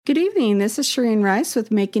Good evening. This is Shireen Rice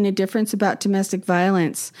with Making a Difference About Domestic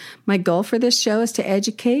Violence. My goal for this show is to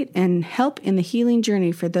educate and help in the healing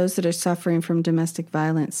journey for those that are suffering from domestic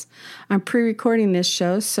violence. I'm pre-recording this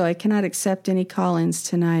show, so I cannot accept any call-ins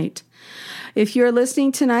tonight. If you're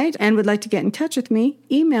listening tonight and would like to get in touch with me,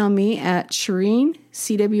 email me at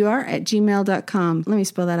ShireenCWR@gmail.com. Let me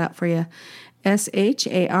spell that out for you.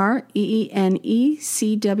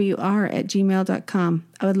 SHAREENECWR@gmail.com.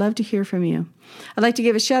 I would love to hear from you. I'd like to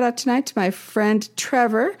give a shout out tonight to my friend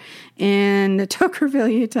Trevor in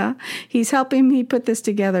Tokerville, Utah. He's helping me put this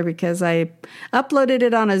together because I uploaded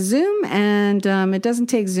it on a Zoom and it doesn't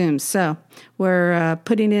take Zoom. So we're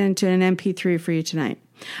putting it into an MP3 for you tonight.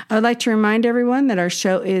 I would like to remind everyone that our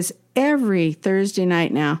show is every Thursday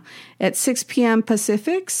night now at 6 p.m.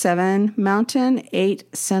 Pacific, 7 Mountain, 8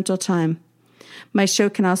 Central Time. My show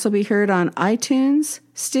can also be heard on iTunes,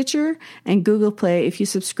 Stitcher, and Google Play if you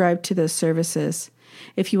subscribe to those services.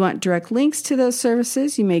 If you want direct links to those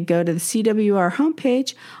services, you may go to the CWR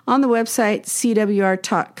homepage on the website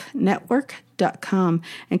cwrtalknetwork.com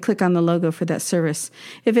and click on the logo for that service.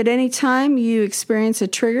 If at any time you experience a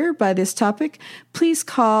trigger by this topic, please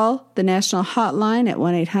call the national hotline at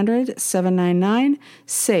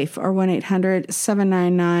 1-800-799-SAFE or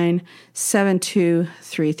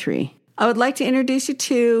 1-800-799-7233. I would like to introduce you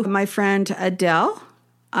to my friend Adele.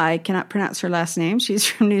 I cannot pronounce her last name. She's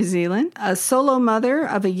from New Zealand. A solo mother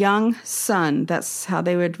of a young son. That's how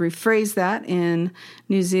they would rephrase that in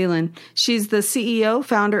New Zealand. She's the CEO,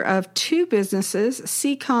 founder of two businesses,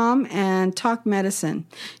 CCOM and Talk Medicine.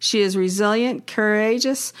 She is resilient,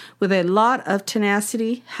 courageous, with a lot of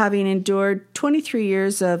tenacity, having endured 23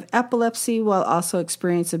 years of epilepsy while also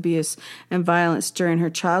experiencing abuse and violence during her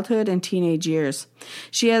childhood and teenage years.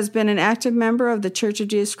 She has been an active member of the Church of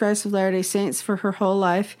Jesus Christ of Latter-day Saints for her whole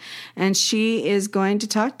life, and she is going to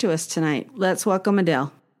talk to us tonight. Let's welcome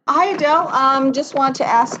Adele. Hi, Adele. Just want to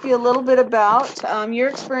ask you a little bit about your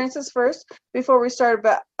experiences first before we start.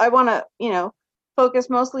 But I want to,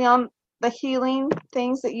 focus mostly on the healing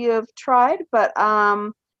things that you have tried. But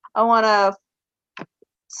I want to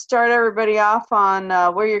start everybody off on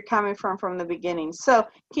where you're coming from the beginning. So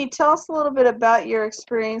can you tell us a little bit about your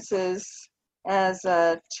experiences as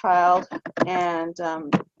a child and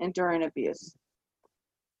enduring abuse?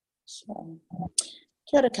 Sure.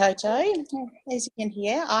 Kia ora koutou. As you can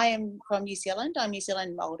hear, I am from New Zealand. I'm New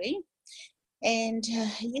Zealand Maori. And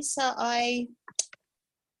I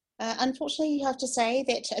unfortunately have to say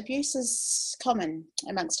that abuse is common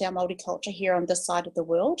amongst our Maori culture here on this side of the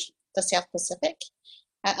world, the South Pacific.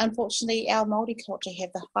 Unfortunately, our Maori culture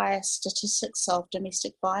have the highest statistics of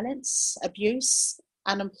domestic violence, abuse,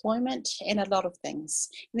 unemployment, and a lot of things.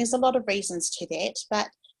 And there's a lot of reasons to that. But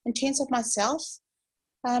in terms of myself,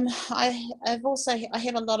 I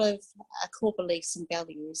have a lot of core beliefs and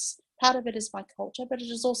values. Part of it is my culture, but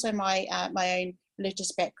it is also my own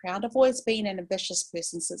religious background. I've always been an ambitious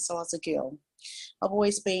person since I was a girl. I've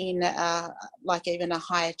always been even a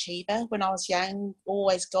high achiever when I was young,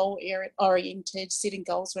 always goal-oriented, setting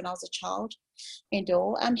goals when I was a child and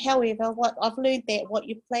all. However, what I've learned that what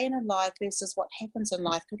you plan in life versus what happens in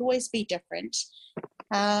life could always be different.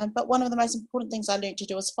 But one of the most important things I learned to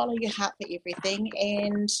do is follow your heart for everything.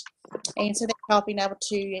 And so that's how I've been able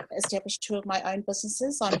to establish two of my own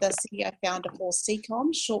businesses. I'm the CEO founder for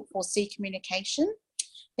CCOM, short for C Communication,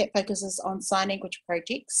 that focuses on sign language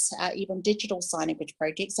projects, even digital sign language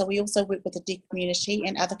projects. So we also work with the deaf community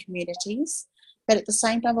and other communities. But at the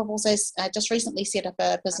same time, I've also just recently set up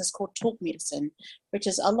a business called Talk Medicine, which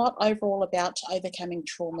is a lot overall about overcoming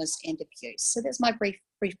traumas and abuse. So that's my brief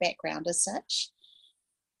background as such.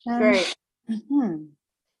 Great.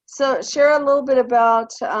 So share a little bit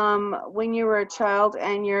about when you were a child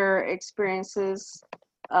and your experiences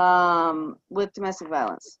with domestic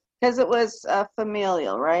violence. Because it was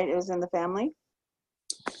familial, right? It was in the family?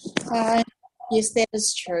 Yes, that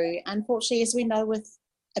is true. Unfortunately, as we know with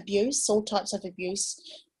abuse, all types of abuse,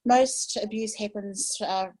 most abuse happens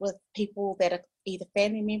with people that are either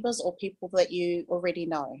family members or people that you already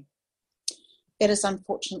know. That is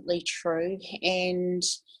unfortunately true. And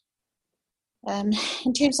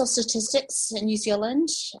in terms of statistics in New Zealand,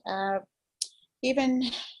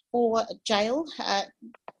 even for jail,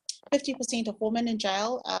 50% of women in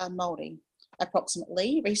jail are Maori,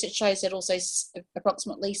 approximately. Research shows that also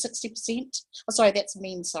approximately 60%,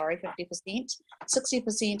 50%,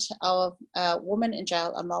 60% of women in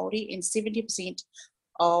jail are Maori, and 70%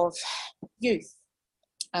 of youth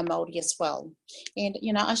are Maori as well. And,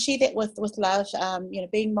 I share that with love,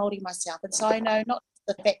 being Maori myself. And so I know not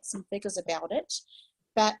the facts and figures about it,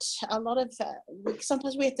 but a lot of,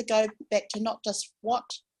 sometimes we have to go back to not just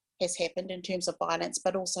what has happened in terms of violence,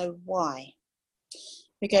 but also why.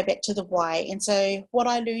 We go back to the why. And so what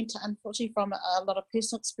I learned, unfortunately, from a lot of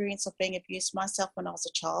personal experience of being abused myself when I was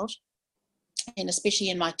a child, and especially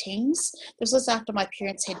in my teens, this was after my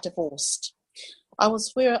parents had divorced. I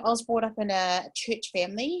was brought up in a church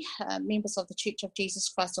family, members of the Church of Jesus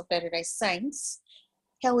Christ of Latter-day Saints.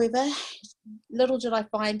 However, little did I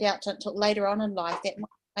find out until later on in life that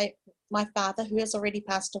my father, who has already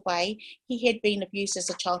passed away, he had been abused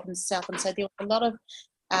as a child himself. And so there was a lot of,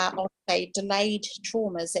 I would say, delayed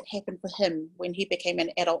traumas that happened for him when he became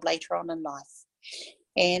an adult later on in life.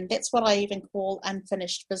 And that's what I even call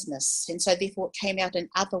unfinished business. And so therefore it came out in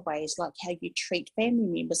other ways, like how you treat family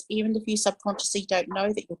members, even if you subconsciously don't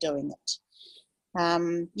know that you're doing it.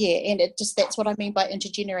 And that's what I mean by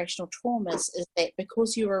intergenerational traumas, is that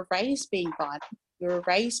because you were raised being violent, you were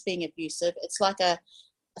raised being abusive, it's like a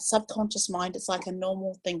subconscious mind, it's like a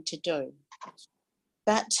normal thing to do.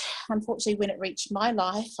 But unfortunately, when it reached my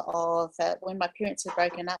life of when my parents had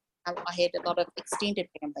broken up, I had a lot of extended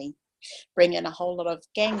family bring in a whole lot of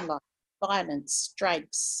gang life, violence,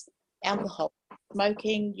 drugs, alcohol,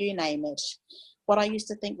 smoking, you name it. What I used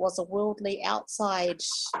to think was a worldly outside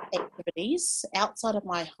activities outside of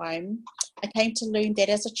my home, I came to learn that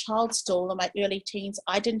as a child still in my early teens,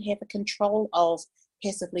 I didn't have a control of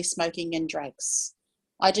passively smoking and drugs.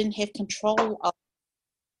 I didn't have control of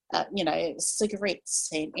cigarettes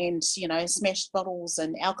and smashed bottles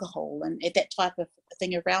and alcohol and that type of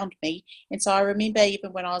thing around me. And so I remember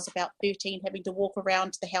even when I was about 13 having to walk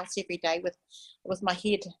around the house every day with my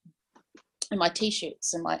head in my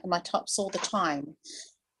t-shirts and my tops all the time.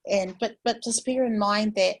 And but just bear in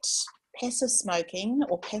mind that passive smoking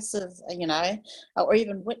or passive, or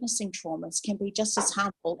even witnessing traumas can be just as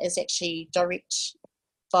harmful as actually direct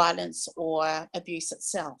violence or abuse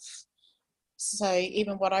itself. So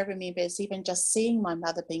even what I remember is even just seeing my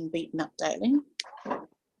mother being beaten up daily,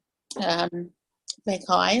 black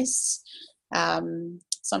eyes,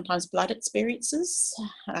 sometimes blood experiences,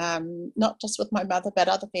 not just with my mother, but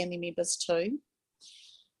other family members too.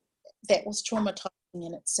 That was traumatizing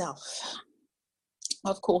in itself.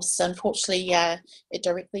 Of course, unfortunately, it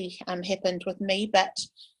directly happened with me, but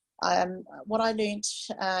what I learned,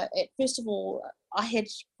 first of all, I had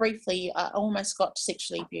briefly, I almost got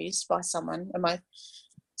sexually abused by someone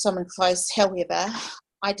close. However,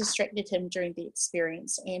 I distracted him during the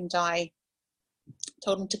experience and I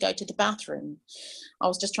told him to go to the bathroom. I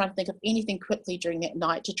was just trying to think of anything quickly during that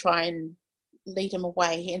night to try and lead him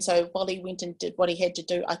away. And so while he went and did what he had to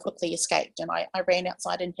do, I quickly escaped and I ran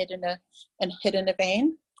outside and hid in a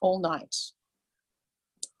van all night.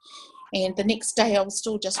 And the next day I was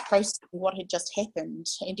still just processing what had just happened.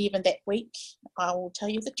 And even that week, I will tell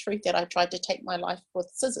you the truth that I tried to take my life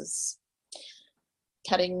with scissors,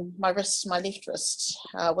 cutting my left wrist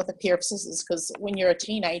with a pair of scissors, because when you're a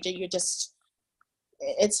teenager,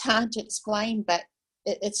 it's hard to explain, but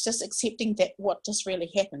it's just accepting that what just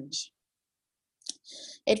really happened.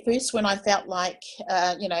 At first, when I felt like,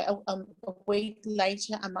 a week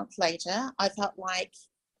later, a month later, I felt like,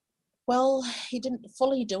 well, he didn't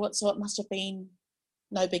fully do it, so it must have been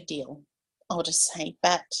no big deal, I'll just say.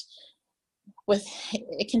 But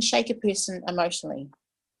it can shake a person emotionally,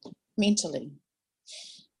 mentally.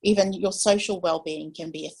 Even your social well-being can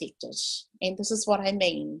be affected. And this is what I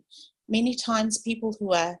mean. Many times people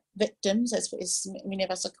who are victims, as many of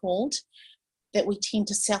us are called, that we tend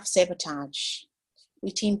to self-sabotage.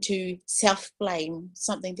 We tend to self-blame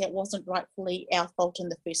something that wasn't rightfully our fault in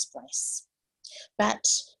the first place. But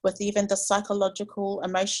with even the psychological,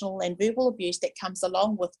 emotional and verbal abuse that comes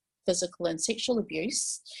along with physical and sexual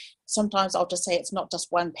abuse, sometimes I'll just say it's not just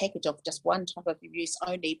one package of just one type of abuse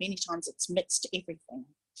only. Many times it's mixed everything.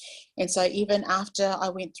 And so even after I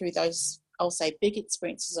went through those, I'll say, big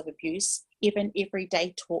experiences of abuse, even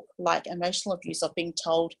everyday talk like emotional abuse of being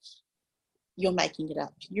told, you're making it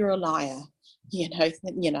up, you're a liar,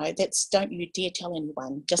 that's, don't you dare tell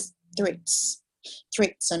anyone, just threats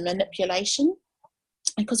and manipulation.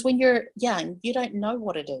 Because when you're young, you don't know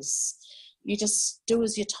what it is. You just do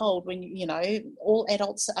as you're told when, all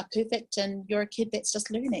adults are perfect and you're a kid that's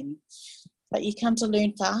just learning. But you come to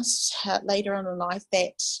learn fast later on in life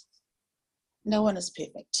that no one is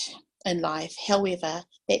perfect in life. However,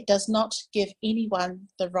 that does not give anyone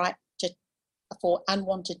the right for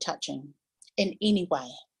unwanted touching in any way,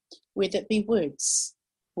 whether it be words,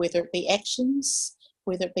 whether it be actions,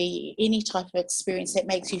 whether it be any type of experience that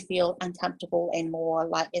makes you feel uncomfortable and more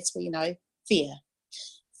like, as we know, fear.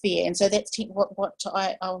 And so that's what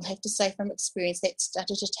I'll have to say from experience that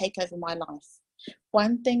started to take over my life.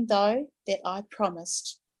 One thing, though, that I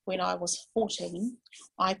promised when I was 14,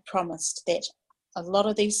 I promised that a lot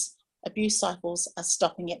of these abuse cycles are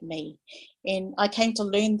stopping at me. And I came to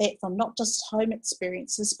learn that from not just home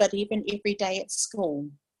experiences, but even every day at school.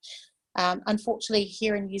 Unfortunately,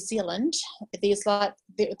 here in New Zealand, there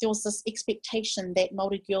was this expectation that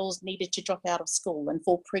Māori girls needed to drop out of school and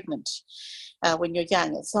fall pregnant when you're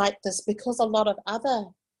young. It's like this, because a lot of other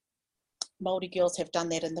Māori girls have done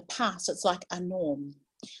that in the past, it's like a norm.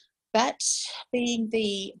 But being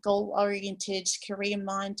the goal-oriented,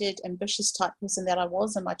 career-minded, ambitious type person that I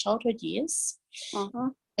was in my childhood years,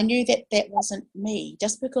 I knew that that wasn't me.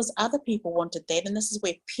 Just because other people wanted that, and this is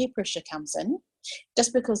where peer pressure comes in,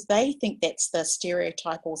 just because they think that's the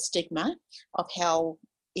stereotype or stigma of how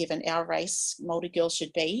even our race, Māori girls,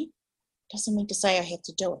 should be, doesn't mean to say I have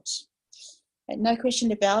to do it. And no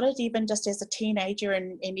question about it, even just as a teenager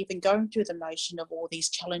and even going through the motion of all these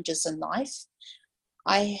challenges in life,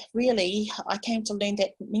 I came to learn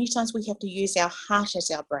that many times we have to use our heart as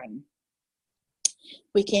our brain.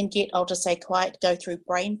 We can go through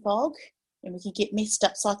brain fog, and we can get messed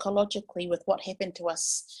up psychologically with what happened to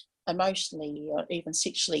us emotionally, or even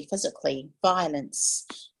sexually, physically, violence,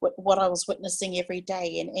 what I was witnessing every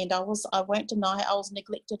day. And I won't deny, I was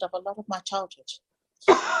neglected of a lot of my childhood.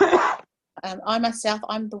 I myself,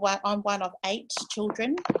 I'm one of 8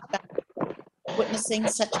 children, but witnessing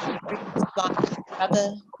such experiences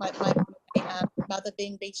like my mother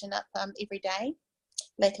being beaten up every day,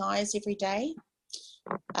 black eyes every day.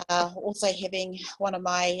 Also having one of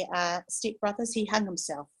my stepbrothers, he hung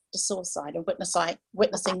himself to suicide, and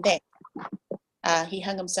witnessing that. He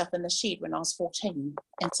hung himself in the shed when I was 14,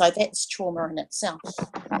 and so that's trauma in itself.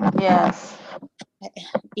 Yes.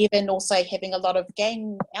 Even also having a lot of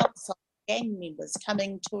outside gang members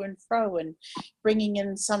coming to and fro and bringing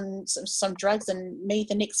in some drugs, and me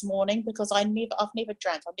the next morning, because I've never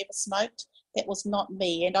drank, I've never smoked. That was not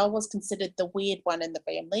me, and I was considered the weird one in the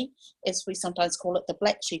family, as we sometimes call it, the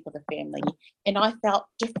black sheep of the family, and I felt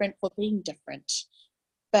different for being different.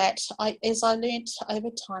 But as I learned over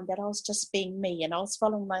time that I was just being me, and I was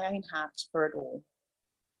following my own heart for it all.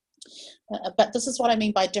 But this is what I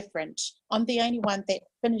mean by different. I'm the only one that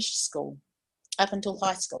finished school up until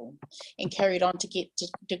high school and carried on to get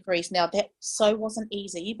degrees. Now, that wasn't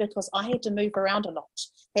easy, because I had to move around a lot.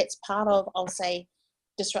 That's part of, I'll say,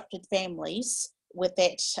 disrupted families with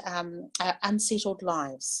that unsettled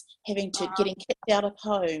lives, getting kicked out of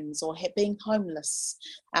homes, or being homeless,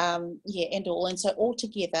 and all. And so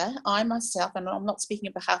altogether, I myself, and I'm not speaking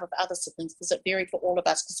on behalf of other siblings, because it varied for all of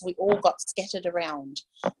us, because we all got scattered around,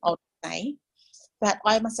 I would say. But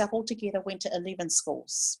I myself altogether went to 11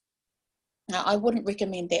 schools. Now, I wouldn't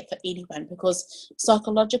recommend that for anyone, because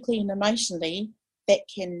psychologically and emotionally, that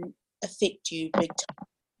can affect you big time.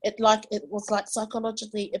 It was like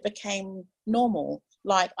psychologically, it became normal.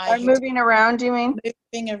 Like moving around, you mean?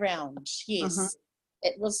 Moving around, yes.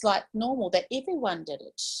 It was like normal that everyone did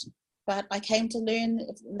it. But I came to learn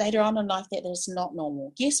later on in life that it's not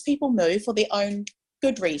normal. Yes, people move for their own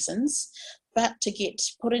good reasons, but to get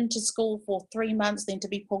put into school for 3 months, then to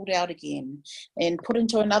be pulled out again, and put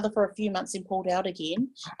into another for a few months and pulled out again.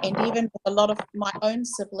 And even a lot of my own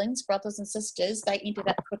siblings, brothers and sisters, they ended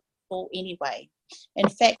up put school anyway. In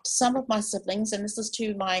fact, some of my siblings, and this is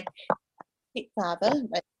to my stepfather,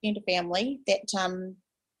 my extended family, that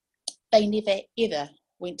they never ever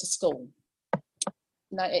went to school.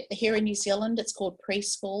 No, here in New Zealand, it's called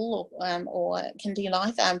preschool or kinder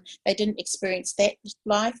life. They didn't experience that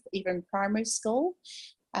life, even primary school,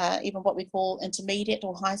 even what we call intermediate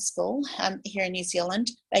or high school here in New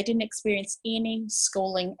Zealand. They didn't experience any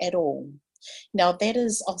schooling at all. Now, that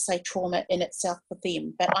is, I'll say, trauma in itself for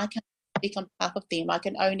them, but I can't speak on behalf of them. I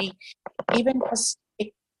can only, even just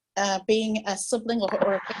being a sibling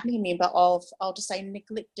or a family member of, I'll just say,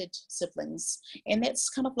 neglected siblings. And that's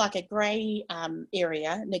kind of like a grey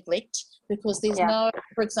area, neglect, because there's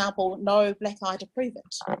for example, no black eye to prove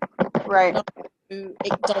it. Right.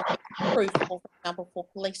 It doesn't proof, for example, for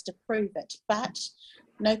police to prove it. But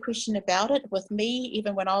no question about it, with me,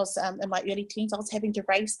 even when I was in my early teens, I was having to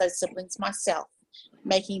raise those siblings myself,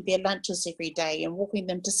 making their lunches every day and walking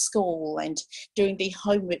them to school and doing their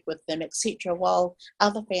homework with them, etc., while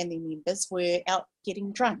other family members were out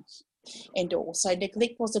getting drunk. And also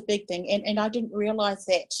neglect was a big thing, and I didn't realise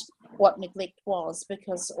that what neglect was,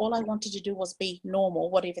 because all I wanted to do was be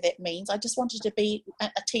normal, whatever that means. I just wanted to be a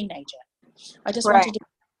teenager. I just wanted to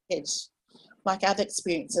be a kid, like other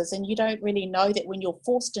experiences. And you don't really know that when you're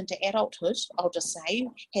forced into adulthood, I'll just say,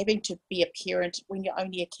 having to be a parent when you're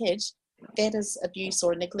only a kid, that is abuse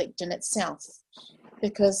or neglect in itself.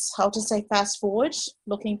 Because I'll just say, fast forward,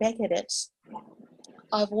 looking back at it,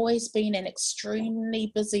 I've always been an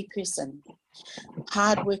extremely busy person.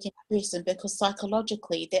 hardworking person, because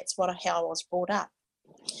psychologically that's how I was brought up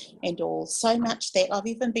and all. So much that I've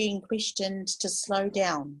even been questioned to slow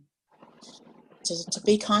down, to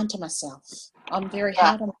be kind to myself. I'm very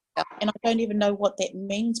hard on myself, and I don't even know what that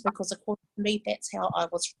means, because according to me, that's how I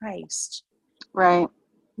was raised. Right.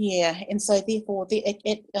 Yeah, and so therefore,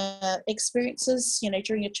 experiences,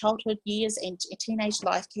 during your childhood years and teenage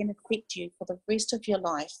life can affect you for the rest of your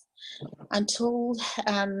life until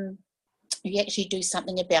you actually do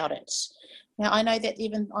something about it. Now, I know that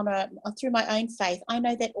even through my own faith, I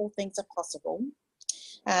know that all things are possible.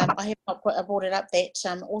 I have not brought it up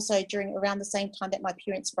that also around the same time that my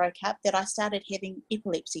parents broke up, that I started having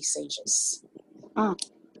epilepsy seizures. Mm.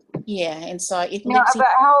 Yeah, and so epilepsy. Now,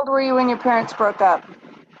 about how old were you when your parents broke up?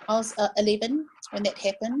 I was 11 when that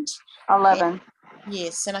happened. 11.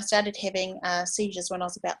 Yes, and I started having seizures when I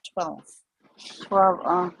was about 12.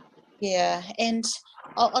 12. Yeah, and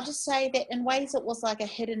I'll just say that in ways it was like a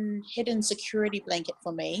hidden security blanket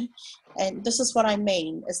for me. And this is what I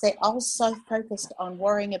mean, is that I was so focused on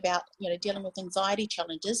worrying about, dealing with anxiety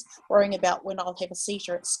challenges, worrying about when I'll have a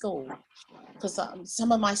seizure at school. Because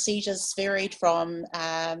some of my seizures varied from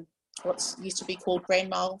what used to be called grand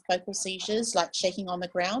mal focal seizures, like shaking on the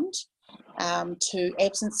ground, to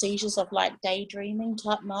absent seizures of like daydreaming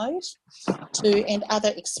type mode, and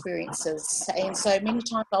other experiences. And so many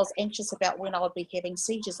times I was anxious about when I would be having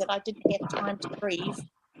seizures, that I didn't have time to grieve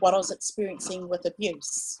what I was experiencing with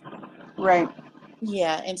abuse. Right.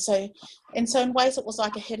 Yeah, and so in ways it was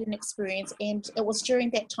like a hidden experience, and it was during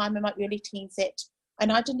that time in my early teens that,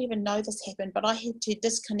 and I didn't even know this happened, but I had to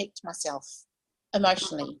disconnect myself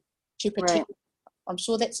emotionally to protect. Right. I'm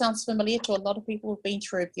sure that sounds familiar to a lot of people who've been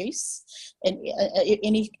through abuse in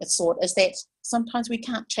any sort, is that sometimes we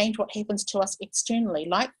can't change what happens to us externally,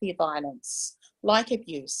 like the violence, like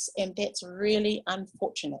abuse, and that's really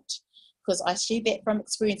unfortunate, because I see that from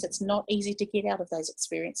experience. It's not easy to get out of those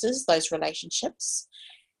experiences, those relationships.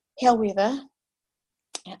 However,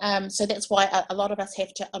 so that's why a lot of us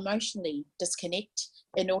have to emotionally disconnect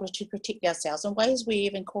in order to protect ourselves. In ways we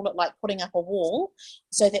even call it like putting up a wall,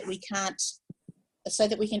 so that we can,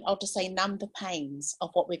 I'll just say, numb the pains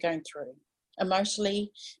of what we're going through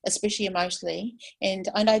emotionally, especially emotionally. And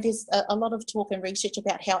I know there's a lot of talk and research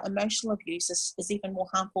about how emotional abuse is even more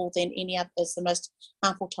harmful than any other, is the most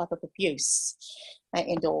harmful type of abuse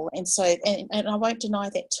and all. And so, and I won't deny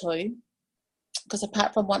that too, because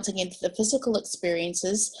apart from, once again, the physical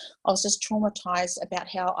experiences, I was just traumatized about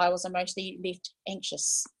how I was emotionally left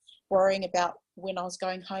anxious, worrying about when I was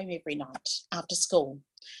going home every night after school,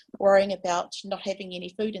 worrying about not having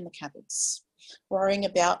any food in the cupboards, worrying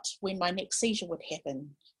about when my next seizure would happen,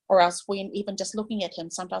 or else when even just looking at him,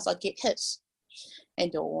 sometimes I'd get hit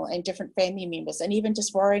and all, and different family members, and even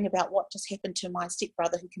just worrying about what just happened to my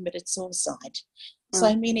stepbrother who committed suicide.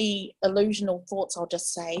 So many illusional thoughts, I'll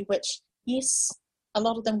just say, which, yes, a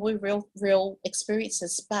lot of them were real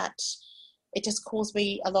experiences, but it just caused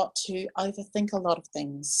me a lot to overthink a lot of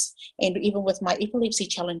things. And even with my epilepsy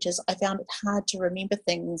challenges, I found it hard to remember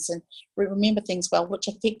things and remember things well, which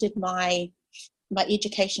affected my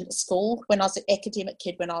education at school. When I was an academic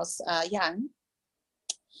kid, when I was young,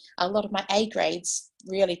 a lot of my A grades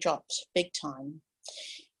really dropped big time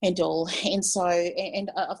and all. And so, and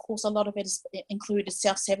of course, a lot of it is included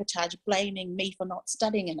self-sabotage, blaming me for not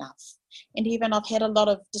studying enough. And even I've had a lot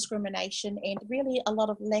of discrimination and really a lot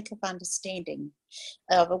of lack of understanding,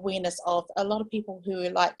 of awareness of a lot of people who are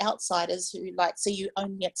like outsiders, who like see you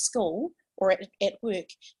only at school or at work.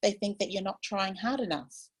 They think that you're not trying hard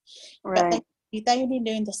enough. Right. But they only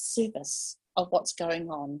learn the surface of what's going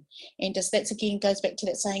on. And just that's again goes back to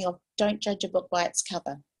that saying of don't judge a book by its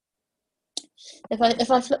cover.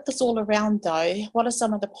 If I flip this all around though, what are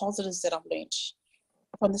some of the positives that I've learnt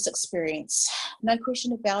from this experience? No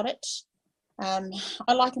question about it.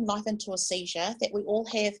 I liken life into a seizure, that we all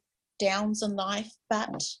have downs in life,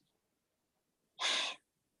 but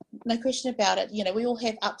no question about it, we all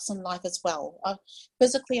have ups in life as well.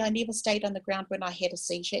 Physically, I never stayed on the ground when I had a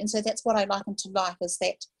seizure. And so that's what I liken to life, is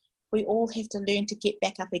that we all have to learn to get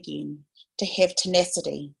back up again, to have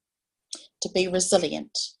tenacity, to be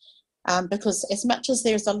resilient. Because as much as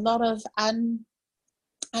there's a lot of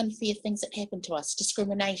unfair things that happen to us,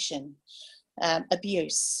 discrimination,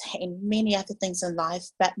 abuse, and many other things in life,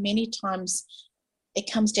 but many times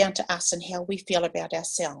it comes down to us and how we feel about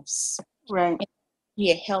ourselves. Right. And,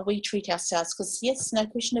 how we treat ourselves. Because yes, no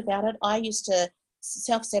question about it, I used to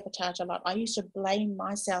self-sabotage a lot. I used to blame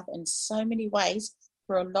myself in so many ways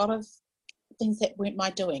for a lot of things that weren't my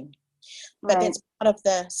doing. But that's part of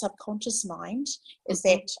the subconscious mind, is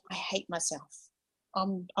that I hate myself.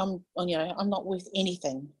 I'm not worth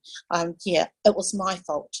anything. Yeah, it was my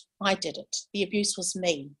fault. I did it. The abuse was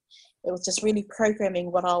me. It was just really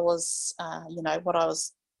programming what I was, what I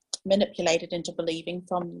was manipulated into believing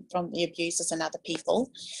from the abusers and other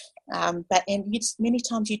people. Many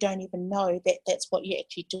times you don't even know that that's what you're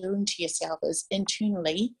actually doing to yourself, is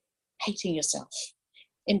internally hating yourself.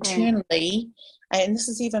 Internally, and this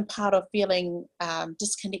is even part of feeling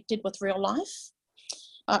disconnected with real life.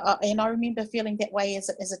 And I remember feeling that way as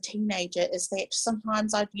a teenager, is that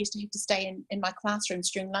sometimes I used to have to stay in my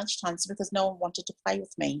classrooms during lunchtimes because no one wanted to play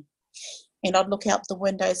with me. And I'd look out the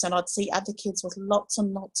windows and I'd see other kids with lots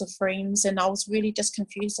and lots of friends, and I was really just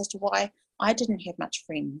confused as to why I didn't have much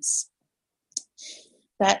friends.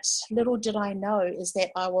 But little did I know is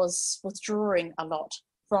that I was withdrawing a lot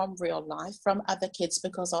from real life, from other kids,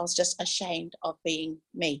 because I was just ashamed of being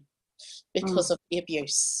me, because of the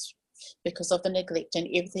abuse, because of the neglect and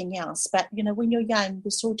everything else. But, when you're young,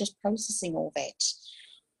 you're still just processing all that.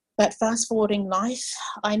 But fast forwarding life,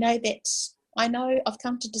 I know I've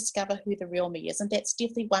come to discover who the real me is. And that's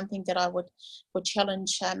definitely one thing that I would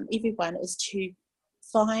challenge everyone, is to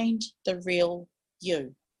find the real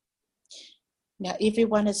you. Now,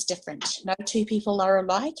 everyone is different. No two people are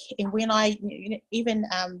alike. And when I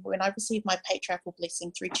received my patriarchal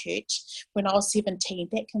blessing through church, when I was 17,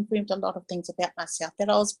 that confirmed a lot of things about myself, that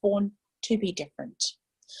I was born to be different.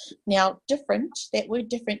 Now, different, that word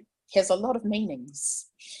different has a lot of meanings.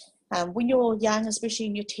 When you're young, especially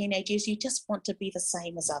in your teenage years, you just want to be the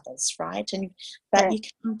same as others, right? But you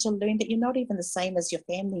come to learn that you're not even the same as your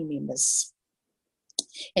family members.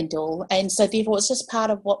 And all, and so therefore it's just part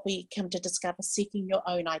of what we come to discover, seeking your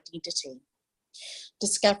own identity,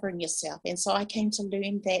 discovering yourself. And so I came to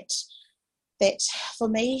learn that for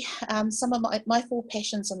me, some of my four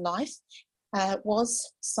passions in life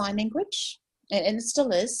was sign language, and it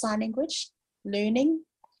still is sign language, learning,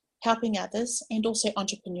 helping others, and also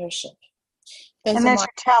entrepreneurship. And that's your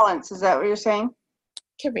talents, is that what you're saying?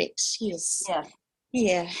 Correct, yes.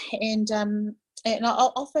 Yeah, and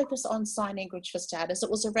I'll focus on sign language for starters. It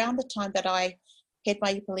was around the time that I had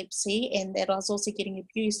my epilepsy and that I was also getting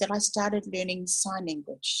abused that I started learning sign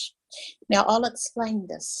language. Now, I'll explain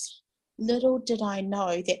this. Little did I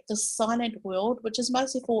know that the silent world, which is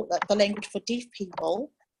mostly for the language for deaf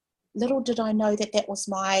people, little did I know that was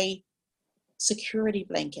my security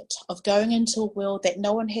blanket of going into a world that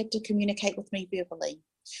no one had to communicate with me verbally.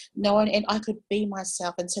 No one, and I could be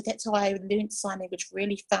myself. And so that's how I learned sign language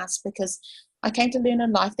really fast, because I came to learn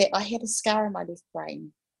in life that I had a scar in my left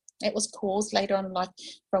brain. It was caused later on in life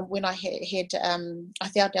from when I I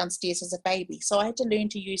fell downstairs as a baby. So I had to learn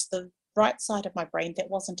to use the right side of my brain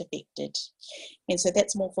that wasn't affected. And so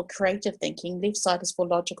that's more for creative thinking. Left side is for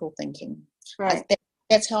logical thinking. Right.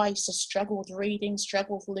 That's how I used to struggle with reading,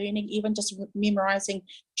 struggle with learning, even just memorizing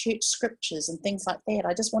church scriptures and things like that.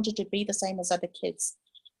 I just wanted to be the same as other kids.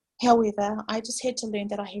 However, I just had to learn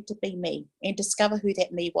that I had to be me and discover who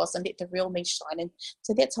that me was and let the real me shine. And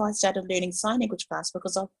so that's how I started learning sign language class,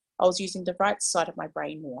 because I was using the right side of my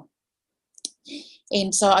brain more.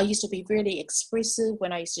 And so I used to be really expressive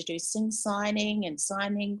when I used to do sing signing and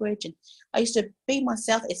sign language. And I used to be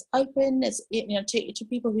myself, as open as, to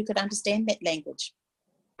people who could understand that language.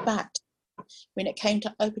 But when it came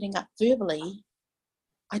to opening up verbally,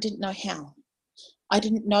 I didn't know how. I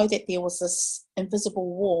didn't know that there was this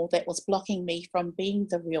invisible wall that was blocking me from being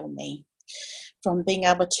the real me, from being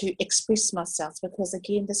able to express myself, because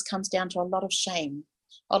again, this comes down to a lot of shame,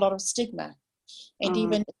 a lot of stigma. And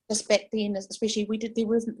even just back then, especially there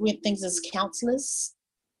weren't things as counsellors,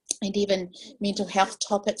 and even mental health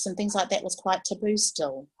topics and things like that was quite taboo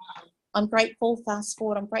still. I'm grateful, fast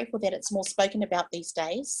forward, I'm grateful that it's more spoken about these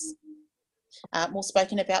days.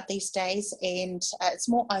 And it's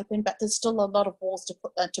more open, but there's still a lot of walls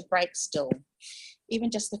to break still.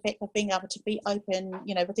 Even just the fact of being able to be open,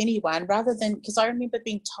 with anyone, rather than, because I remember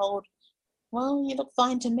being told, well, you look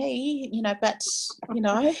fine to me, but,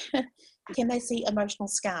 can they see emotional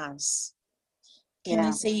scars? Can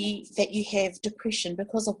they see that you have depression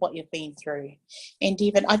because of what you've been through? And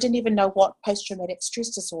even, I didn't even know what post-traumatic stress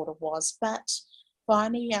disorder was, but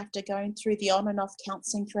finally, after going through the on and off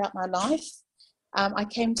counselling throughout my life, I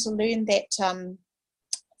came to learn that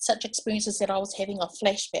such experiences that I was having of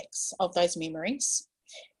flashbacks of those memories,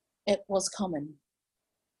 it was common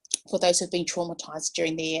for those who've been traumatised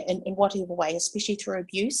during in whatever way, especially through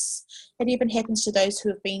abuse. It even happens to those who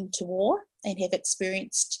have been to war and have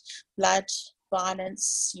experienced blood,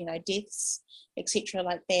 violence, deaths, etc.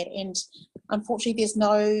 like that. And unfortunately, there's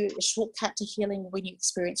no shortcut to healing when you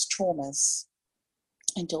experience traumas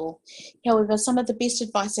and all. However, some of the best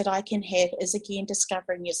advice that I can have is, again,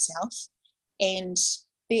 discovering yourself And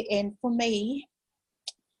for me,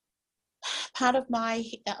 part of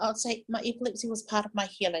I'd say my epilepsy was part of my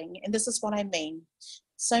healing, and this is what I mean.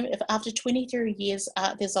 So if after 23 years,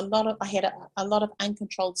 I had a lot of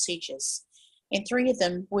uncontrolled seizures, and 3 of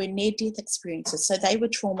them were near-death experiences, so they were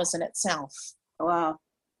traumas in itself. Wow.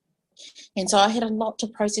 And so I had a lot to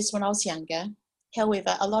process when I was younger.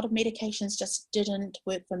 However, a lot of medications just didn't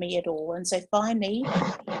work for me at all. And so finally,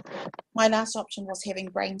 my last option was having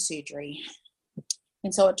brain surgery.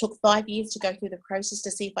 And so it took 5 years to go through the process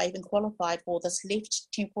to see if I even qualified for this left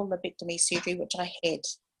temporal lobectomy surgery, which I had.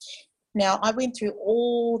 Now, I went through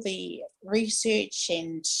all the research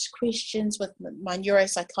and questions with my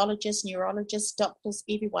neuropsychologists, neurologists, doctors,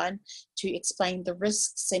 everyone, to explain the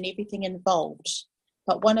risks and everything involved.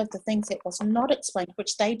 But one of the things that was not explained,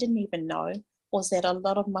 which they didn't even know, was that a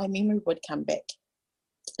lot of my memory would come back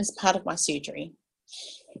as part of my surgery.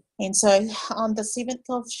 And so on the 7th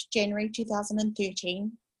of January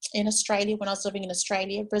 2013, in Australia, when I was living in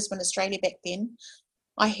Australia, Brisbane, Australia back then,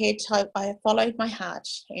 I followed my heart.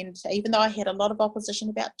 And even though I had a lot of opposition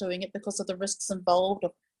about doing it because of the risks involved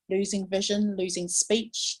of losing vision, losing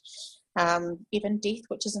speech, even death,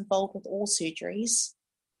 which is involved with all surgeries,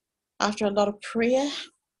 after a lot of prayer,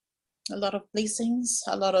 a lot of blessings,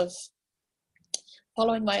 a lot of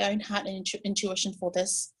following my own heart and intuition for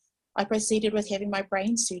this, I proceeded with having my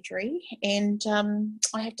brain surgery. And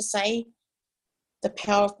I have to say, the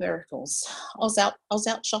power of miracles. I was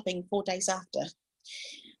out shopping 4 days after.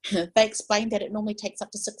 They explained that it normally takes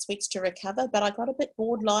up to 6 weeks to recover, but I got a bit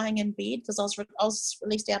bored lying in bed because I was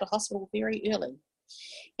released out of hospital very early,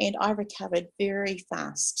 and I recovered very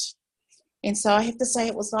fast. And so I have to say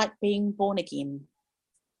it was like being born again.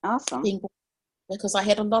 Awesome. Because I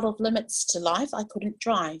had a lot of limits to life. I couldn't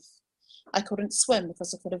drive. I couldn't swim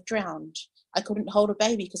because I could have drowned. I couldn't hold a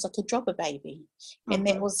baby because I could drop a baby. And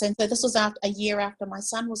so this was a year after my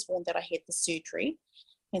son was born that I had the surgery.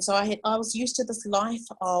 And so I was used to this life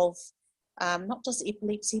of not just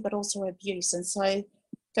epilepsy, but also abuse. And so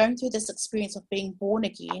going through this experience of being born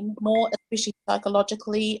again, more especially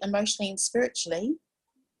psychologically, emotionally, and spiritually,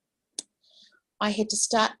 I had to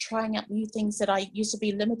start trying out new things that I used to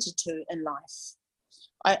be limited to in life.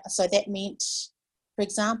 So that meant, for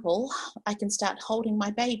example, I can start holding my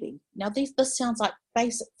baby. Now, this sounds like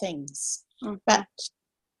basic things, but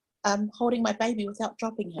holding my baby without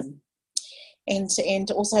dropping him.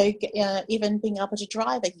 And also even being able to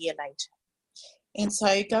drive a year later. And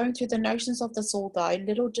so going through the notions of this all, though,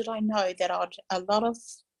 little did I know that a lot of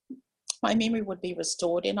my memory would be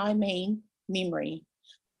restored, and I mean memory,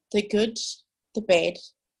 the good, the bad,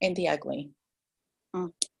 and the ugly.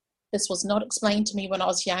 This was not explained to me when I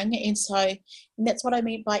was young, and that's what I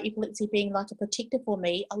mean by epilepsy being like a protector for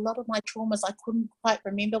me. A lot of my traumas I couldn't quite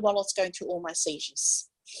remember while I was going through all my seizures.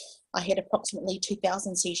 I had approximately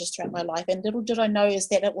 2,000 seizures throughout my life, and little did I know is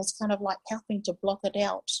that it was kind of like helping to block it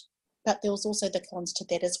out. But there was also the cons to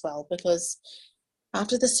that as well, because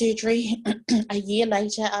after the surgery, a year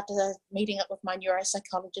later, after meeting up with my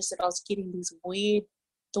neuropsychologist, that I was getting these weird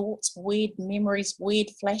thoughts, weird memories, weird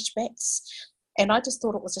flashbacks. And I just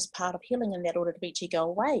thought it was just part of healing and that ought to eventually go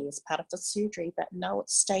away as part of the surgery. But no, it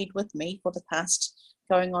stayed with me for the past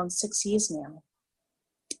going on 6 years now.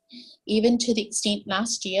 Even to the extent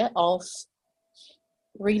last year of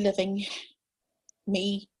reliving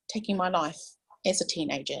me taking my life as a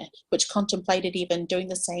teenager, which contemplated even doing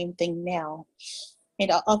the same thing now.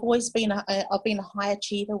 And I've always been I've been a high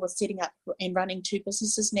achiever with setting up and running 2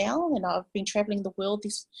 businesses now, and I've been traveling the world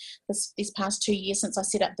these past 2 years since I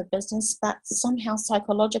set up the business. But somehow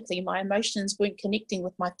psychologically, my emotions weren't connecting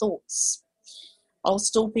with my thoughts. I was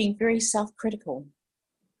still being very self-critical.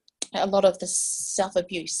 A lot of this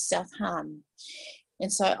self-abuse, self-harm.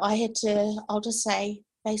 And so I had to, I'll just say,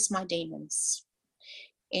 face my demons.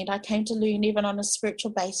 And I came to learn, even on a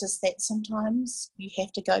spiritual basis, that sometimes you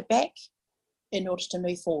have to go back in order to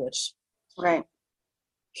move forward. Right.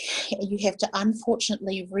 You have to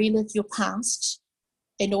unfortunately relive your past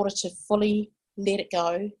in order to fully let it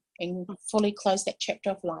go and fully close that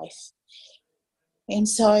chapter of life. And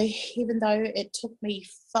so even though it took me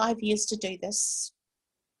 5 years to do this,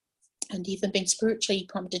 and even been spiritually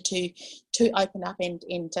prompted to open up and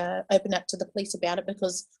open up to the police about it,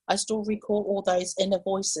 because I still recall all those inner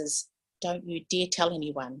voices. Don't you dare tell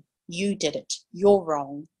anyone. You did it. You're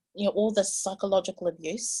wrong. You know, all this psychological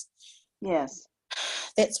abuse. Yes.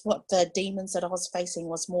 That's what the demons that I was facing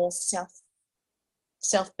was more self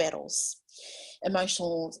battles,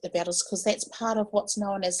 emotional battles, because that's part of what's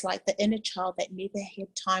known as like the inner child that never had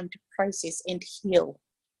time to process and heal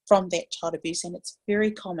from that child abuse. And it's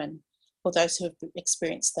very common for those who have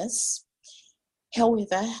experienced this.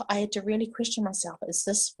 However, I had to really question myself, is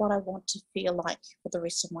this what I want to feel like for the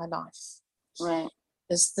rest of my life? Right.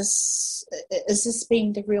 Is this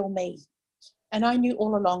being the real me? And I knew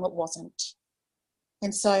all along it wasn't.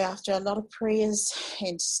 And so after a lot of prayers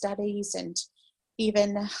and studies, and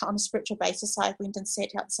even on a spiritual basis, I went and sat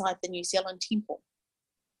outside the New Zealand temple.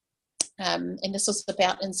 And this was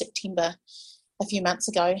about in September, a few months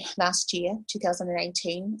ago, last year,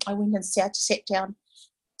 2018. I went and sat down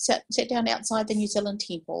outside the New Zealand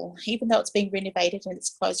temple, even though it's been renovated and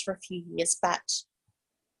it's closed for a few years. But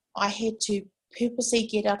I had to purposely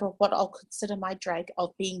get out of what I'll consider my drag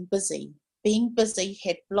of being busy. Being busy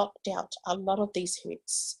had blocked out a lot of these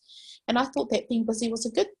hurts. And I thought that being busy was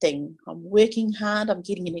a good thing. I'm working hard, I'm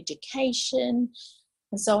getting an education,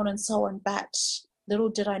 and so on and so on. But little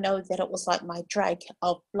did I know that it was like my drag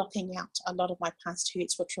of blocking out a lot of my past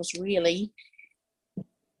hurts, which was really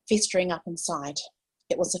festering up inside.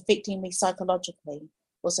 It was affecting me psychologically,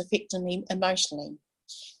 it was affecting me emotionally.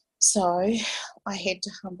 So I had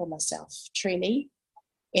to humble myself, truly.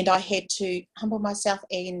 And I had to humble myself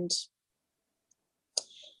and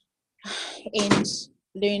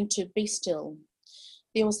learn to be still.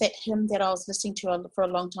 There was that hymn that I was listening to for a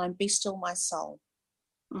long time, Be Still My Soul.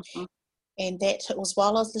 Mm-hmm. And that it was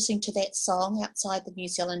while I was listening to that song outside the New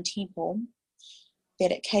Zealand temple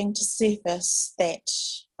that it came to surface that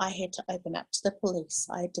I had to open up to the police.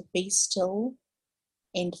 I had to be still.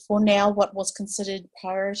 And for now, what was considered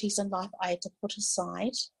priorities in life, I had to put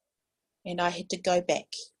aside, and I had to go back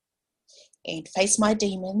and face my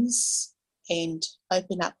demons and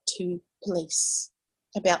open up to police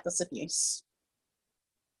about this abuse.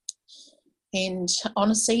 And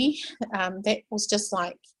honestly, that was just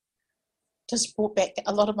brought back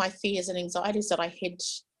a lot of my fears and anxieties that I had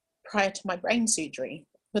prior to my brain surgery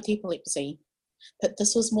with epilepsy. But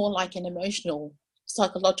this was more like an emotional,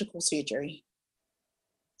 psychological surgery.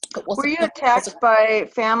 Were you attacked by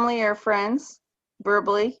family or friends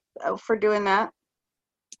verbally for doing that?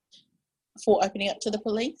 For opening up to the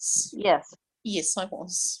police? Yes. Yes, I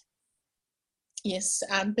was. Yes,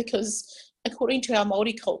 because according to our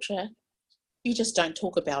Maori culture, you just don't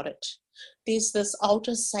talk about it. There's this, I'll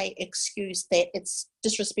just say, excuse that it's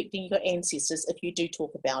disrespecting your ancestors if you do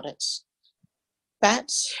talk about it.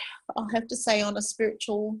 But I'll have to say, on a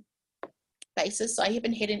spiritual basis, I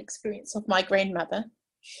even had an experience of my grandmother,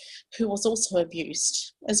 who was also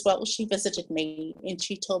abused as well. She visited me and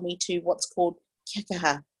she told me to what's called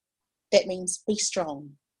kakaha. That means be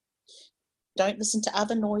strong. Don't listen to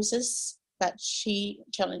other noises. But she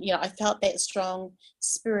challenged, I felt that strong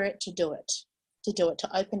spirit to do it,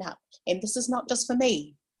 to open up. And this is not just for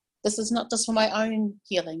me. This is not just for my own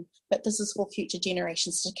healing, but this is for future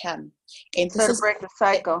generations to come. And so to break the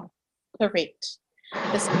cycle. Correct.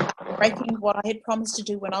 This is breaking what I had promised to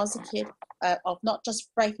do when I was a kid, of not just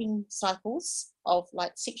breaking cycles of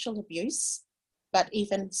like sexual abuse, but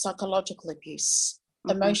even psychological abuse,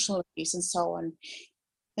 emotional abuse, and so on.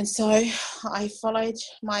 And so I followed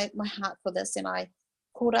my heart for this, and I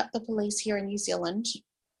called up the police here in New Zealand,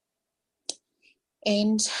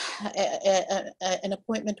 and an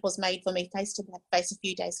appointment was made for me face to face a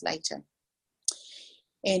few days later.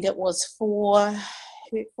 And it was for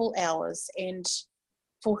hurtful hours, and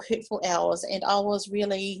I was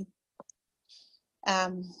really, I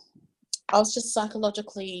was just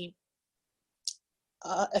psychologically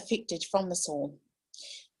affected from this all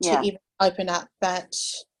to even open up. But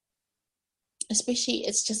especially,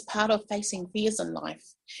 it's just part of facing fears in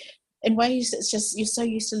life. In ways, it's just you're so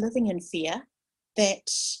used to living in fear that,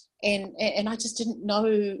 and I just didn't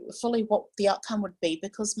know fully what the outcome would be,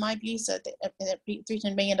 because my abuser that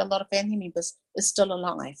threatened me and a lot of family members is still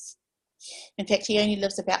alive. In fact, he only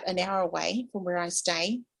lives about an hour away from where I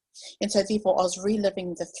stay. And so therefore I was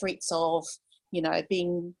reliving the threats of,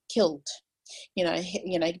 being killed,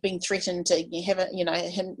 being threatened to have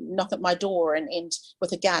him knock at my door and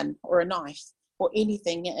with a gun or a knife or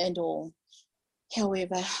anything and all.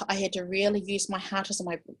 However, I had to really use my heart as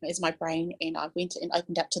my brain, and I went and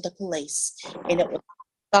opened up to the police, and it was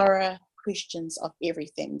thorough questions of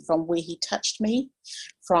everything, from where he touched me,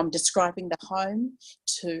 from describing the home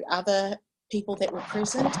to other people that were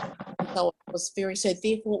present. So it was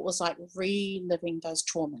therefore it was like reliving those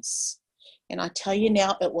traumas. And I tell you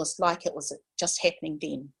now, it was like it was just happening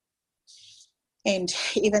then. And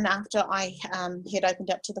even after I had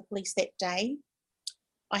opened up to the police that day,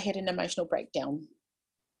 I had an emotional breakdown.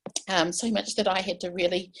 So much that I had to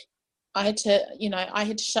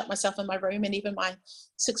shut myself in my room, and even my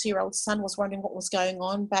 6-year-old son was wondering what was going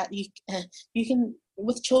on. But you can,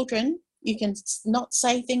 with children, you can not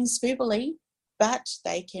say things verbally, but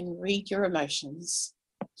they can read your emotions.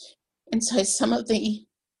 And so some of the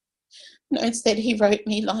notes that he wrote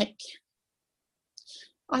me, like,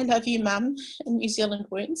 "I love you, Mum," in New Zealand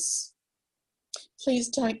words. "Please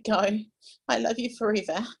don't go. I love you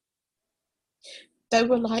forever." They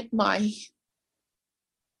were like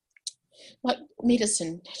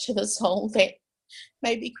medicine to the soul that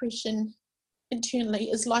made me question internally,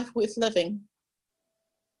 is life worth living?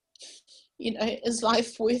 Is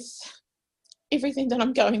life worth everything that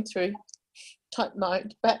I'm going through type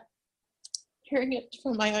mode? But hearing it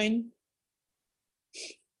from my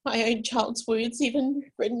own child's words,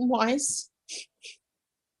 even written wise,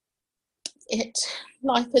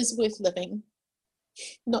 life is worth living,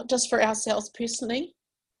 not just for ourselves personally,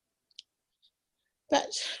 but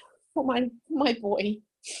for my boy.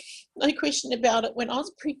 No question about it. When I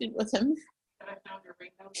was pregnant with him,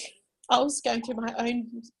 I was going through my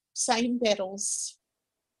own same battles,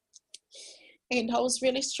 and I was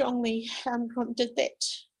really strongly prompted that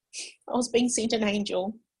I was being sent an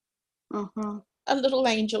angel, a little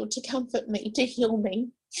angel, to comfort me, to heal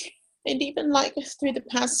me. And even like through the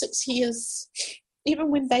past 6 years, even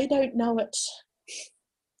when they don't know it,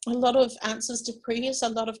 a lot of answers to prayers, a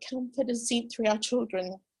lot of comfort is sent through our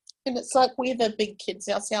children. And it's like we're the big kids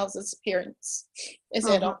ourselves as parents, as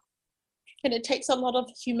adults. And it takes a lot of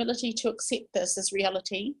humility to accept this as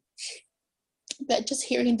reality. But just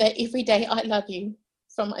hearing that every day, "I love you,"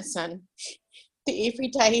 from my son, the every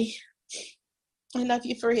day, "I love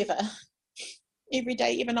you forever," every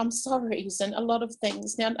day, even I'm sorry's and a lot of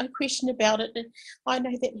things. Now, no question about it, I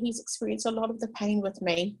know that he's experienced a lot of the pain with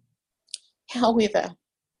me. However,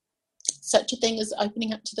 such a thing as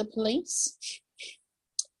opening up to the police,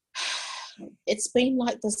 it's been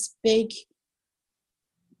like this big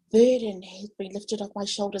burden has been lifted off my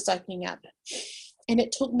shoulders, opening up. And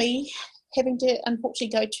it took me having to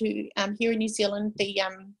unfortunately go to here in New Zealand, the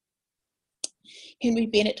Henry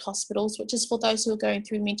Bennett hospitals, which is for those who are going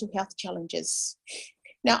through mental health challenges.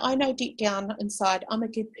 Now, I know deep down inside I'm a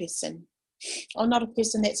good person. I'm not a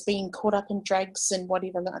person that's been caught up in drugs and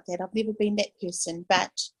whatever like that. I've never been that person,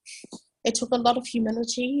 but it took a lot of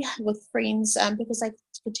humility with friends because they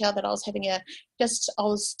could tell that I was having I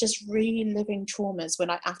was just reliving traumas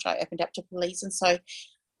after I opened up to police. And so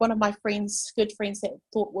one of my friends, good friends, that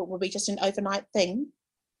thought it would be just an overnight thing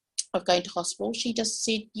of going to hospital, she just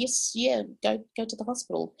said, "Yes, yeah, go to the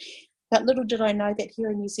hospital." But little did I know that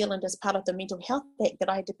here in New Zealand, as part of the Mental Health Act, that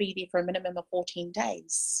I had to be there for a minimum of 14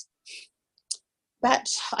 days. But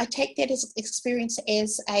I take that experience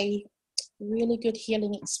as a really good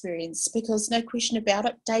healing experience, because no question about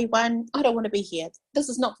it, day one, I don't want to be here. This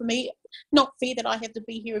is not for me. Not fair that I have to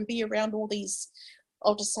be here and be around all these,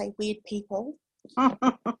 I'll just say, weird people.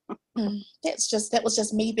 That was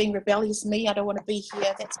just me being rebellious. Me, I don't want to be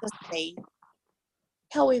here. That's just me.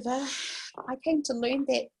 However, I came to learn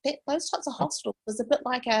that those types of hospitals was a bit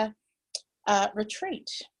like a retreat.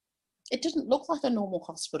 It didn't look like a normal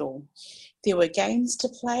hospital. There were games to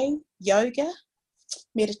play, yoga,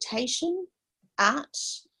 meditation, art,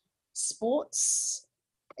 sports.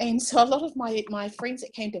 And so a lot of my friends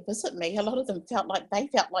that came to visit me, a lot of them felt like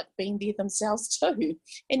being there themselves too.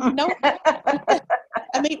 And no, I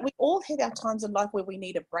mean, we all have our times in life where we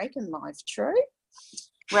need a break in life, true?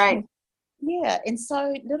 Right. Yeah, and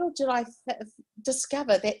so little did I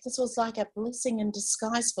discover that this was like a blessing in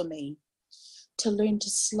disguise for me, to learn to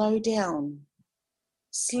slow down,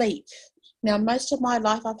 sleep. Now, most of my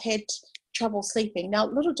life I've had trouble sleeping. Now,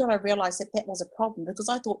 little did I realize that was a problem, because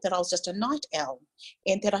I thought that I was just a night owl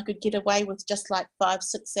and that I could get away with just like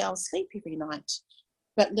 5-6 hours sleep every night.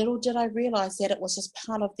 But little did I realize that it was just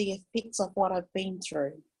part of the effects of what I've been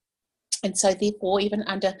through. And so therefore, even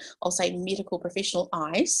under, I'll say, medical professional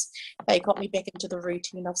eyes, they got me back into the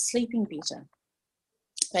routine of sleeping better.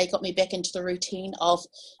 They got me back into the routine of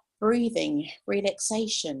breathing,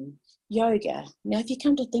 relaxation, yoga. Now, if you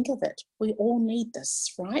come to think of it, we all need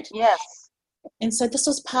this, right? Yes. And so this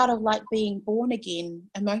was part of like being born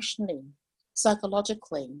again emotionally,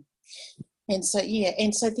 psychologically. And so, yeah,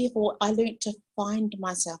 and so therefore I learned to find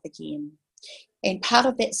myself again. And part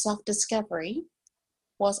of that self-discovery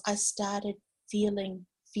was I started feeling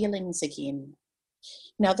feelings again.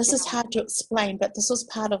 Now, this is hard to explain, but this was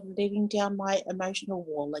part of letting down my emotional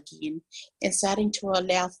wall again and starting to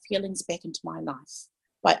allow feelings back into my life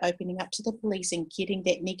by opening up to the police and getting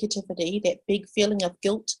that negativity, that big feeling of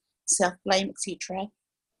guilt, self-blame, etc.,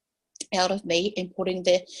 out of me, and putting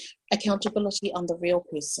the accountability on the real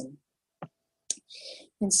person.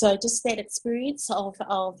 And so just that experience of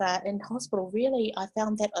in hospital, really, I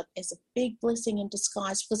found that as a big blessing in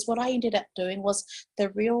disguise, because what I ended up doing was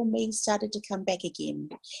the real me started to come back again.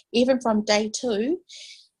 Even from day 2,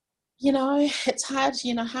 it's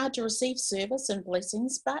hard to receive service and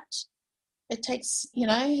blessings, but it takes,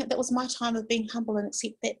 that was my time of being humble and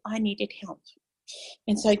accept that I needed help.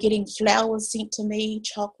 And so getting flowers sent to me,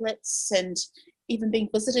 chocolates, and even being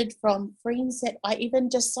visited from friends that I even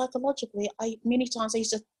just psychologically, many times I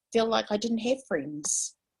used to feel like I didn't have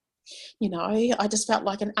friends. I just felt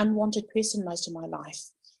like an unwanted person most of my life.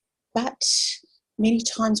 But many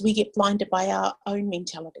times we get blinded by our own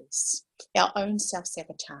mentalities, our own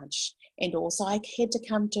self-sabotage. And also I had to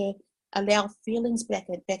come to allow feelings back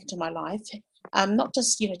into my life, not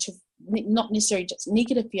just, not necessarily just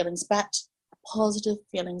negative feelings, but positive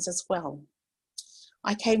feelings as well.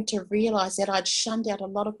 I came to realize that I'd shunned out a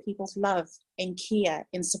lot of people's love and care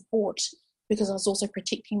and support because I was also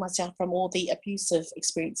protecting myself from all the abusive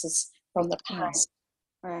experiences from the past.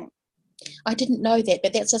 Right. I didn't know that,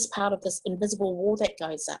 but that's just part of this invisible wall that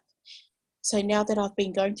goes up. So now that I've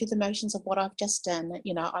been going through the motions of what I've just done,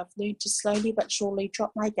 I've learned to slowly but surely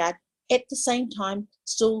drop my guard, at the same time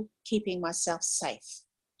still keeping myself safe,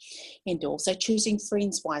 and also choosing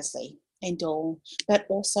friends wisely and all, but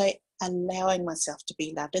also allowing myself to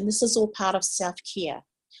be loved. And this is all part of self-care,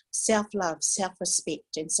 self-love,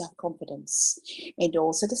 self-respect, and self-confidence. And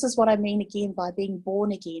also, this is what I mean again by being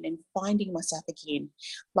born again and finding myself again.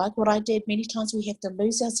 Like what I did, many times we have to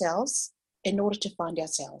lose ourselves in order to find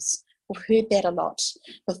ourselves. We've heard that a lot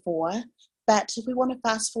before, but if we want to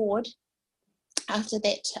fast forward, after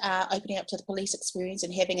that opening up to the police experience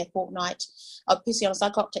and having a fortnight, I'll be honest, I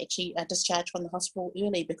got to actually discharge from the hospital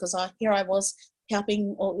early because here I was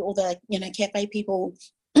helping all the cafe people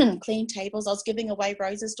clean tables. I was giving away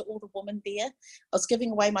roses to all the women there. I was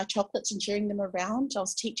giving away my chocolates and sharing them around. I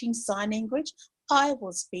was teaching sign language. I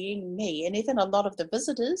was being me, and even a lot of the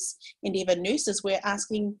visitors and even nurses were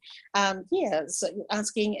asking,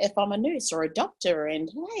 asking if I'm a nurse or a doctor,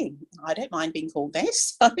 and hey, I don't mind being called that.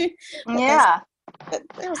 So, yeah.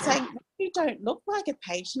 They were saying, you don't look like a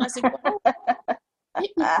patient. I said, well,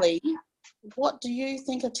 technically, what do you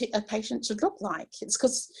think a patient should look like? It's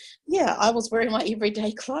because, I was wearing my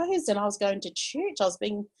everyday clothes and I was going to church. I was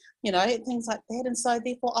being, things like that. And so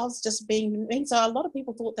therefore I was just being me. So a lot of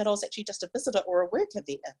people thought that I was actually just a visitor or a worker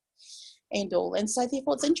there and all. And so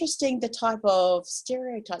therefore it's interesting the type of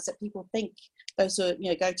stereotypes that people think, those who,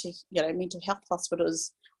 go to, mental health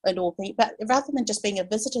hospitals and all things. But rather than just being a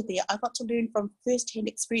visitor there, I got to learn from first-hand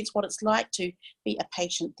experience what it's like to be a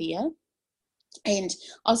patient there. And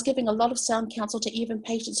I was giving a lot of sound counsel to even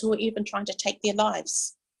patients who were even trying to take their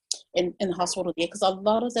lives in the hospital there, because a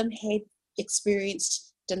lot of them had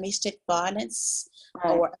experienced domestic violence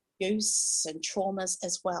or abuse and traumas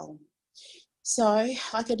as well. So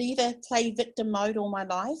I could either play victim mode all my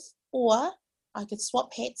life, or I could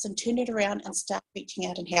swap hats and turn it around and start reaching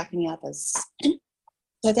out and helping others.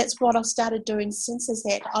 So that's what I've started doing since, is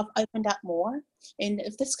that I've opened up more. And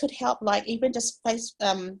if this could help, like even just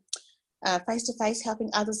face-to-face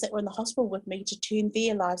helping others that were in the hospital with me to turn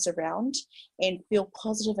their lives around and feel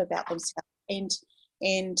positive about themselves and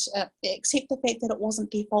accept the fact that it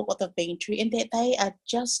wasn't their fault what they've been through, and that they are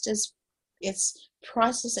just as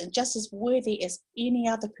priceless and just as worthy as any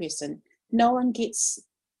other person. No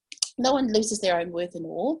one loses their own worth and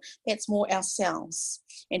all. That's more ourselves.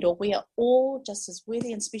 And we are all just as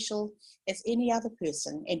worthy and special as any other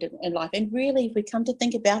person in life. And really, if we come to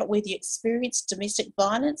think about it, whether you experience domestic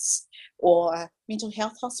violence or mental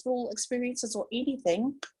health hospital experiences or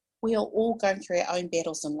anything, we are all going through our own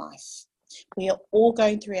battles in life. We are all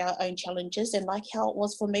going through our own challenges. And like how it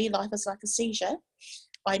was for me, life is like a seizure.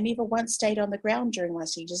 I never once stayed on the ground during my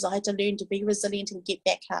seizures. I had to learn to be resilient and get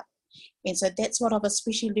back up. And so that's what I've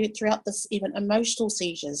especially learned throughout this, even emotional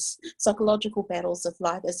seizures, psychological battles of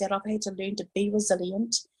life, is that I've had to learn to be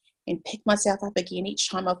resilient and pick myself up again each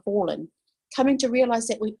time I've fallen, coming to realize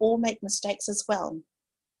that we all make mistakes as well.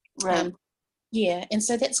 Right. And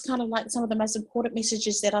so that's kind of like some of the most important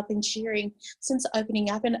messages that I've been sharing since opening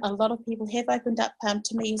up, and a lot of people have opened up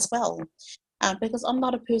to me as well. Because I'm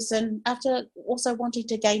not a person, after also wanting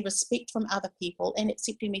to gain respect from other people and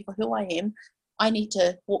accepting me for who I am, I need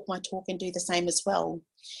to walk my talk and do the same as well.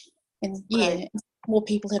 And more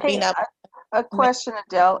people have been able. A question,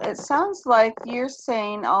 Adele. It sounds like you're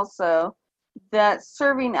saying also that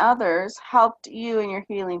serving others helped you in your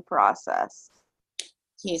healing process.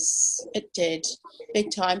 Yes, it did, big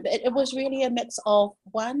time. But it was really a mix of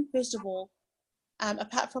one, first of all,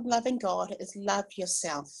 apart from loving God, is love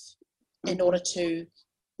yourself in order to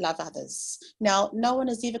love others. Now, no one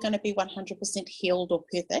is ever going to be 100% healed or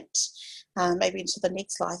perfect, maybe into the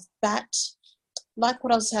next life. But like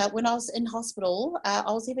what I was, when I was in hospital,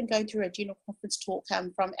 I was even going through a general conference talk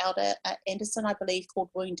from Elder Anderson, I believe, called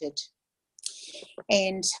Wounded.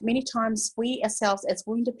 And many times we ourselves as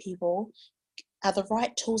wounded people are the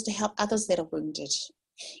right tools to help others that are wounded.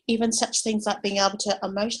 Even such things like being able to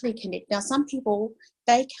emotionally connect. Now, some people,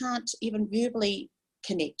 they can't even verbally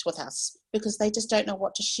connect with us because they just don't know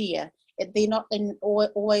what to share. They're not in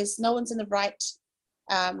always, no one's in the right,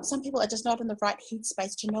 some people are just not in the right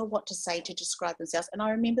headspace to know what to say to describe themselves. And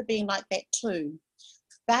I remember being like that too.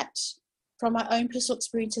 But from my own personal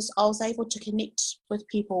experiences, I was able to connect with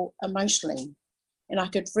people emotionally. And I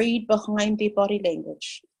could read behind their body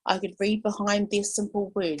language. I could read behind their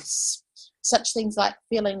simple words. Such things like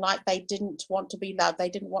feeling like they didn't want to be loved, they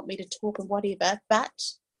didn't want me to talk and whatever. But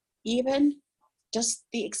even just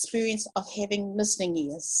the experience of having listening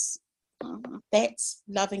ears, that's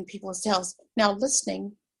loving people themselves. Now,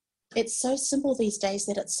 listening, it's so simple these days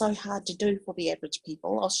that it's so hard to do for the average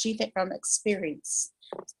people. I'll share that from experience.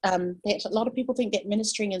 That a lot of people think that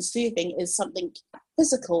ministering and serving is something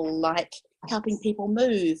physical, like helping people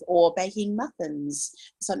move or baking muffins,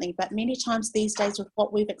 something. But many times these days, with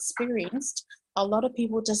what we've experienced, a lot of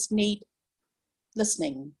people just need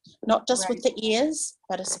listening, not just with the ears,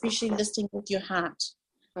 but especially listening with your heart,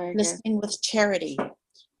 listening with charity,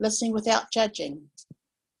 listening without judging,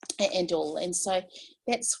 and all. And so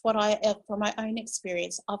that's what I, from my own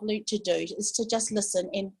experience, I've learned to do, is to just listen,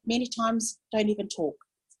 and many times don't even talk,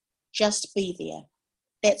 just be there.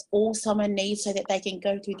 That's all someone needs so that they can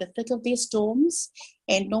go through the thick of their storms.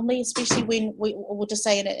 And normally, especially when we'll just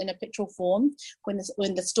say in a pictorial form, when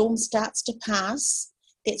the storm starts to pass,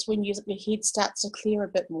 that's when your head starts to clear a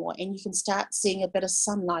bit more and you can start seeing a bit of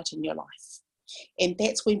sunlight in your life. And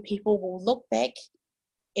that's when people will look back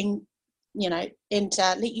and let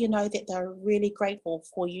you know that they're really grateful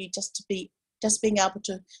for you just being able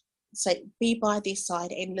to say, be by their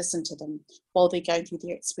side and listen to them while they're going through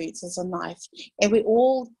their experiences in life. And we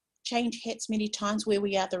all change hats many times, where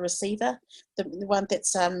we are the receiver, the one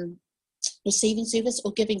that's receiving service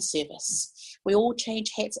or giving service. We all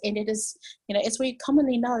change hats, and it is, as we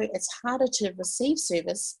commonly know, it's harder to receive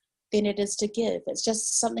service than it is to give. It's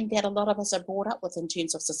just something that a lot of us are brought up with in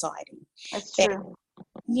terms of society. That's true.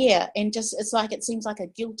 Yeah, and just it seems like a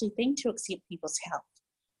guilty thing to accept people's help.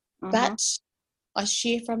 Mm-hmm. But I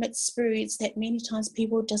share from experience that many times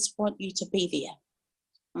people just want you to be there.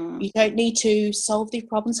 You don't need to solve their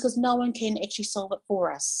problems, because no one can actually solve it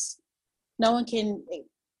for us. No one can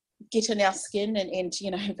get in our skin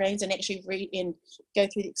and brains and actually read and go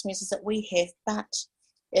through the experiences that we have. But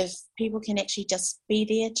if people can actually just be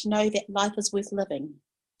there to know that life is worth living,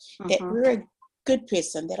 that we're a good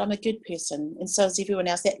person, that I'm a good person, and so is everyone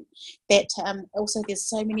else. That also there's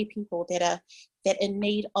so many people that are in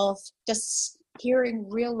need of just hearing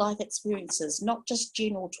real life experiences, not just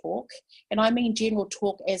general talk. And I mean general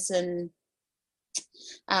talk as in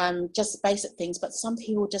just basic things, but some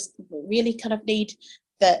people just really kind of need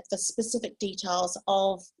the specific details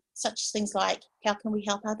of such things like, how can we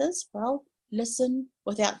help others? Well, listen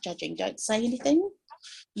without judging. Don't say anything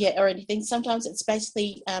or anything. Sometimes it's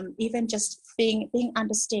basically even just being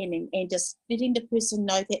understanding and just letting the person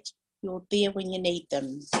know that you're there when you need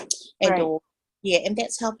them. And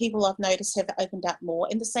that's how people, I've noticed, have opened up more.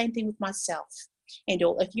 And the same thing with myself. And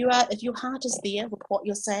if your heart is there with what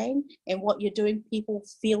you're saying and what you're doing, people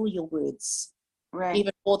feel your words,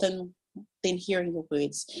 even more than hearing your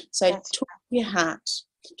words. So talk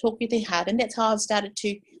with your heart, and that's how I've started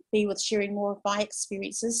to be with sharing more of my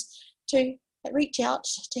experiences, to reach out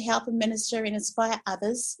to help and minister and inspire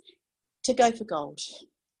others to go for gold,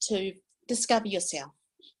 to discover yourself,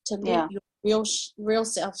 to let your real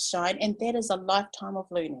self shine. And that is a lifetime of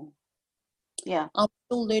learning. I'm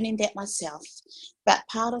still learning that myself. But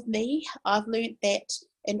part of me, I've learned that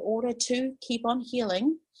in order to keep on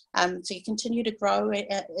healing, to continue to grow,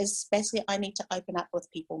 is basically I need to open up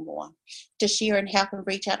with people more, to share and help and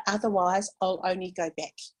reach out. Otherwise, I'll only go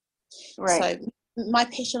back. So my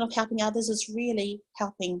passion of helping others is really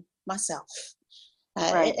helping myself in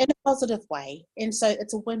a positive way. And so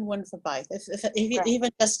it's a win-win for both. If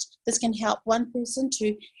even just this can help one person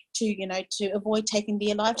to avoid taking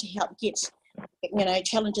their life, to help get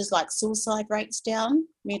challenges like suicide rates down,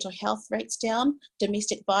 mental health rates down,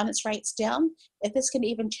 domestic violence rates down. If this can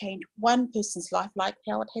even change one person's life like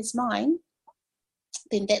how it has mine,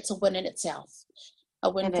 then that's a win in itself. A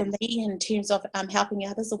win for me in terms of helping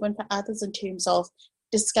others, a win for others in terms of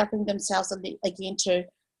discovering themselves again,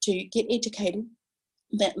 to get educated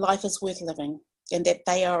that life is worth living and that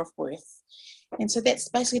they are of worth. And so that's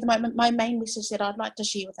basically my main message that I'd like to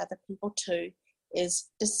share with other people too, is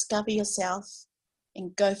discover yourself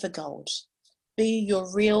and go for gold. Be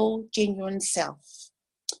your real, genuine self.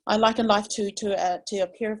 I liken life to a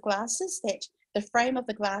pair of glasses that the frame of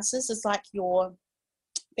the glasses is like your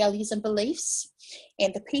values and beliefs,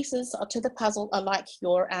 and the pieces to the puzzle are like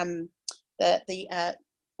your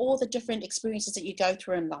all the different experiences that you go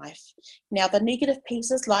through in life. Now, the negative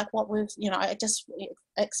pieces, like what I just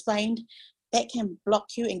explained, that can block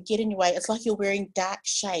you and get in your way. It's like you're wearing dark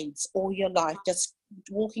shades all your life, just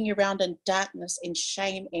walking around in darkness and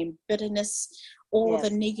shame and bitterness, all the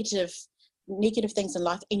negative things in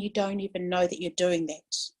life, and you don't even know that you're doing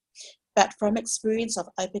that. But from experience of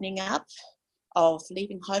opening up, of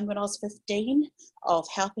leaving home when I was 15, of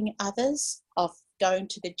helping others, of going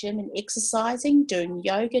to the gym and exercising, doing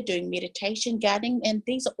yoga, doing meditation, gardening, and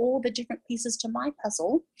these are all the different pieces to my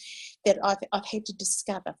puzzle that I've had to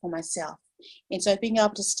discover for myself. And so being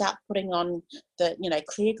able to start putting on the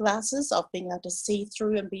clear glasses of being able to see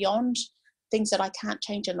through and beyond things that I can't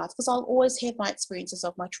change in life, because I'll always have my experiences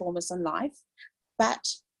of my traumas in life, but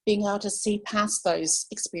being able to see past those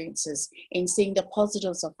experiences and seeing the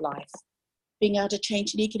positives of life, being able to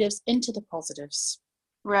change negatives into the positives.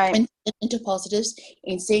 Right. Into positives,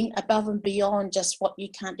 and seeing above and beyond just what you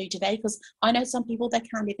can't do today, because I know some people that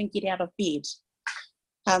can't even get out of bed.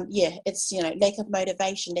 It's lack of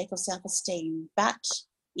motivation, lack of self-esteem. But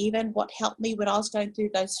even what helped me when I was going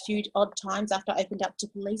through those few odd times after I opened up to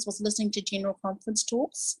police was listening to general conference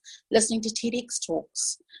talks, listening to TEDx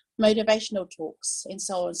talks, motivational talks, and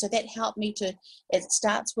so on. So that helped me it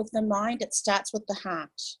starts with the mind, it starts with the heart.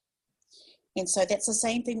 And so that's the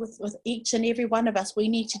same thing with each and every one of us. We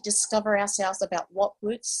need to discover ourselves about what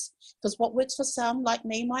works, because what works for some, like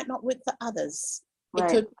me, might not work for others.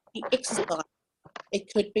 Right. It could be exercise.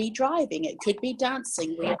 It could be driving. It could be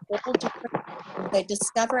dancing. We are all different. So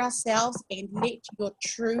discover ourselves and let your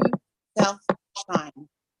true self shine.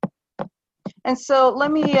 And so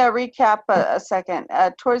let me recap a second.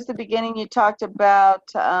 Towards the beginning, you talked about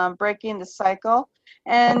breaking the cycle.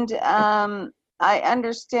 And I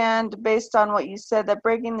understand, based on what you said, that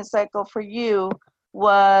breaking the cycle for you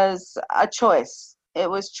was a choice. It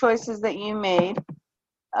was choices that you made,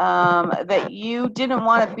 that you didn't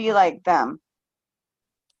want to be like them,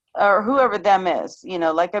 or whoever them is,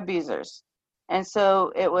 like abusers. And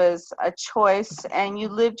so it was a choice, and you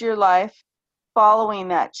lived your life following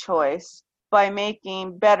that choice by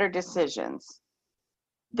making better decisions.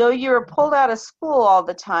 Though you were pulled out of school all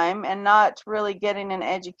the time and not really getting an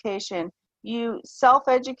education, you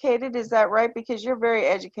self-educated, is that right? Because you're very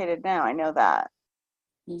educated now, I know that.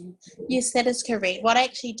 Yes, that is correct. What I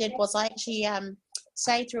actually did was I actually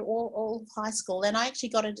stayed through all high school, and I actually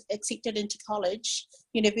got accepted into college,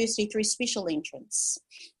 university, through special entrance,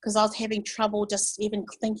 because I was having trouble just even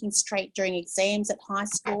thinking straight during exams at high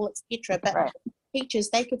school, etc. But right. Teachers,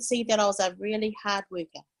 they could see that I was a really hard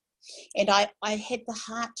worker. And I had the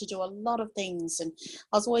heart to do a lot of things, and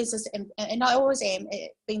I was always and I always am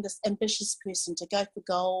being this ambitious person to go for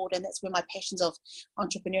gold, and that's where my passions of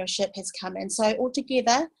entrepreneurship has come in. So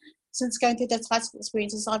altogether, since going through those high school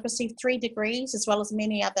experiences, I've received 3 degrees as well as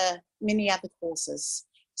many other courses: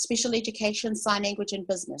 special education, sign language, and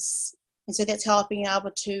business. And so that's how I've been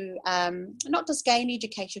able to not just gain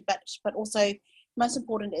education, but also most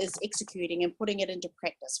important is executing and putting it into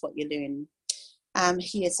practice what you learn.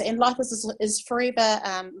 So, and life is forever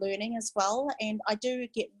learning as well, and I do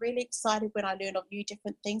get really excited when I learn of new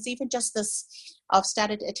different things. Even just this, I've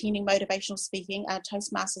started attending motivational speaking,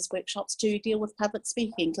 Toastmasters workshops to deal with public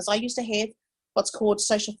speaking, because I used to have what's called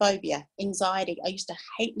social phobia, anxiety. I used to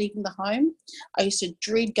hate leaving the home. I used to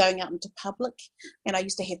dread going out into public, and I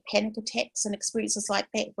used to have panic attacks and experiences like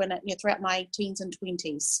that throughout my teens and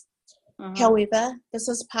 20s. Mm-hmm. However, this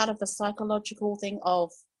is part of the psychological thing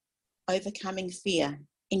of overcoming fear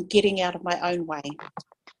and getting out of my own way.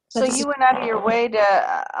 So you went out of your way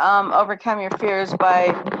to overcome your fears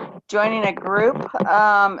by joining a group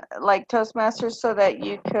like Toastmasters, so that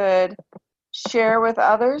you could share with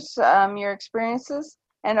others your experiences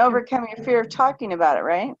and overcome your fear of talking about it,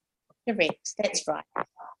 right? Correct, that's right.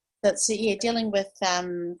 That's dealing with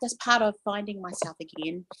that's part of finding myself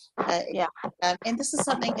again. And this is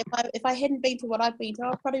something, if I hadn't been through what I've been through,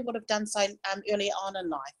 I probably would have done so earlier on in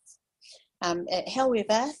life.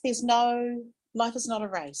 However, life is not a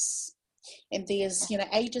race, and there's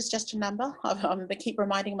age is just a number. I keep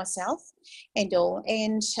reminding myself, and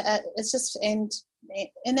it's just and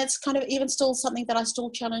that's kind of even still something that I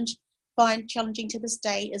still find challenging to this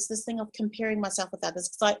day, is this thing of comparing myself with others,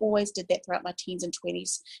 because I always did that throughout my teens and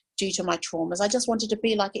 20s due to my traumas. I just wanted to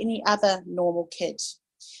be like any other normal kid,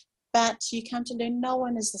 but you come to learn no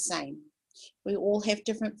one is the same. We all have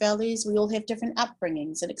different values. We all have different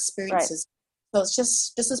upbringings and experiences. Right. So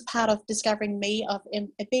this is part of discovering me, of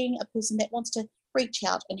being a person that wants to reach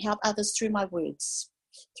out and help others through my words,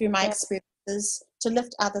 through my experiences, is to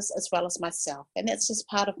lift others as well as myself. And that's just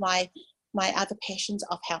part of my other passions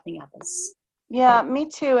of helping others. Yeah, me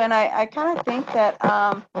too. And I kind of think that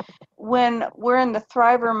when we're in the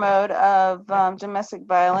thriver mode of domestic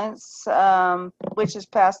violence, which is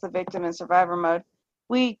past the victim and survivor mode,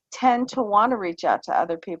 we tend to want to reach out to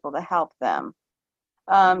other people to help them,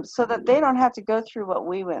 so that they don't have to go through what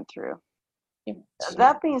we went through. Yeah.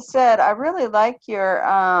 That being said, I really like your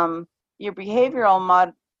behavioral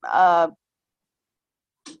mod.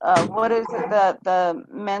 What is it? The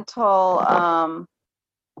mental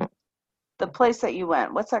the place that you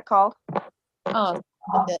went. What's that called? Oh,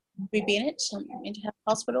 the Bennett Mental Health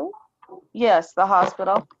Hospital. Yes, the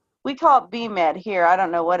hospital. We call it BMed here. I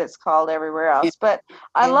don't know what it's called everywhere else, but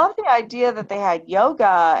I love the idea that they had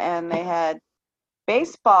yoga and they had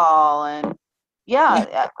baseball and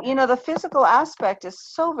the physical aspect is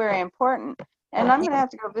so very important. And I'm going to have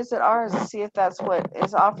to go visit ours and see if that's what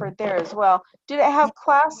is offered there as well. Did it have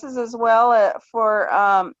classes as well for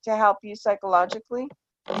to help you psychologically?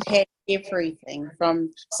 It had everything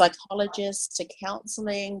from psychologists to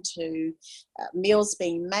counselling to meals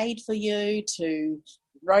being made for you to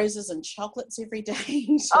roses and chocolates every day.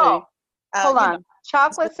 Hold on.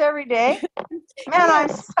 Chocolates every day? Man, I'm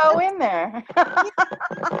so in there.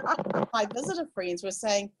 My visitor friends were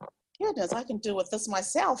saying, goodness, I can do with this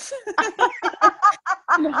myself.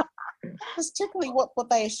 Particularly what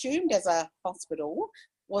they assumed as a hospital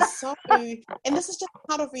was so, and this is just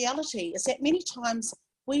part of reality, is that many times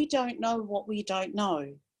we don't know what we don't know.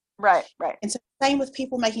 Right. And so same with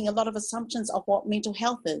people making a lot of assumptions of what mental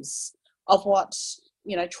health is, of what,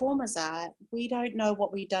 traumas are. We don't know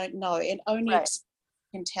what we don't know, and only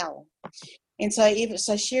can tell. And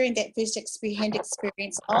so sharing that first-hand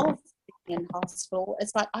experience of being in hospital,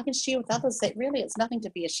 it's like I can share with others that really it's nothing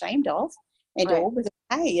to be ashamed of all, because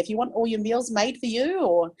hey, if you want all your meals made for you,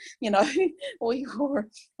 or or you're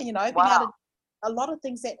being able to, a lot of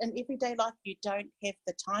things that in everyday life you don't have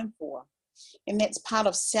the time for. And that's part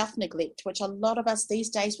of self-neglect, which a lot of us these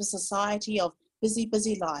days with society of busy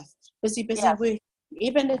life, busy work,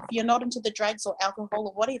 even if you're not into the drugs or alcohol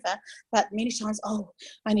or whatever, but many times,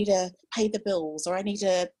 I need to pay the bills, or I need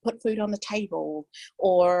to put food on the table,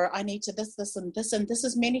 or I need to this and this. And this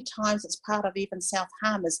is many times it's part of even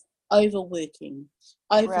self-harm is overworking,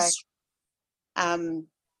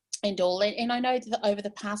 and all. And I know that over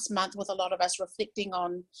the past month, with a lot of us reflecting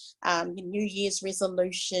on New Year's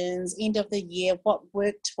resolutions, end of the year, what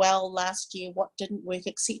worked well last year, what didn't work,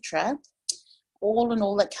 etc. All in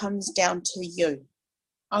all, it comes down to you.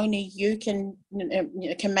 Only you can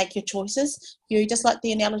make your choices. You, just like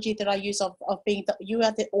the analogy that I use of being you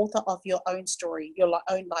are the author of your own story, your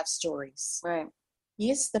own life stories. Right.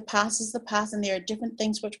 Yes, the past is the past, and there are different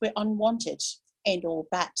things which were unwanted and all,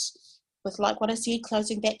 but with like what I said,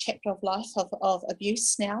 closing that chapter of life of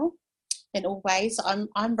abuse now, in all ways, I'm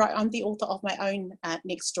the author of my own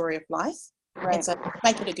next story of life, and so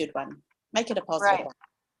make it a good one, make it a positive one.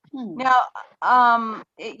 Now,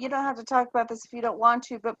 you don't have to talk about this if you don't want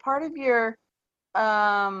to, but part of your,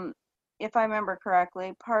 if I remember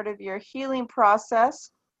correctly, part of your healing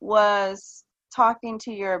process was talking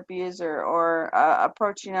to your abuser, or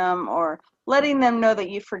approaching them, or letting them know that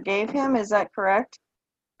you forgave him. Is that correct?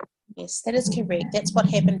 Yes, that is correct. That's what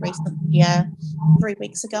happened recently, 3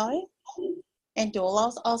 weeks ago. And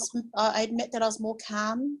all, I admit that I was more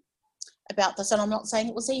calm about this, and I'm not saying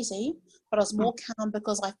it was easy, but I was more calm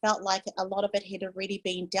because I felt like a lot of it had already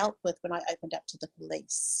been dealt with when I opened up to the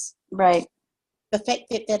police. Right. The fact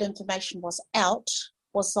that that information was out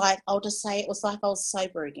was like, I'll just say, it was like I was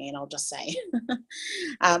sober again, I'll just say.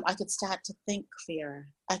 I could start to think clearer.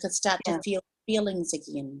 I could start to feel feelings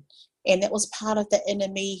again. And that was part of the inner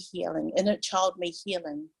me healing, inner child me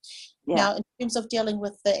healing. Yeah. Now, in terms of dealing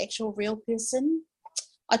with the actual real person,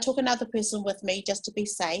 I took another person with me just to be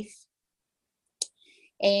safe.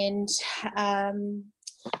 And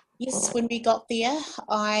yes, when we got there,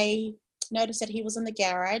 I noticed that he was in the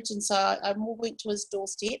garage. And so I went to his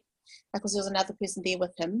doorstep because there was another person there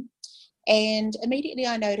with him. And immediately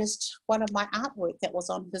I noticed one of my artwork that was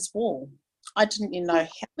on his wall. I didn't even know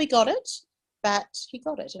how we got it, but he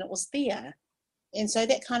got it and it was there. And so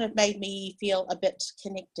that kind of made me feel a bit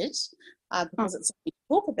connected because it's something to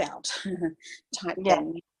talk about type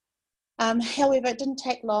thing. However, it didn't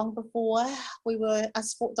take long before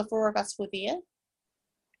the four of us were there.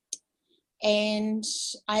 And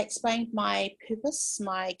I explained my purpose,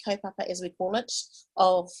 my kaupapa as we call it,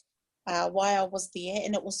 of why I was there.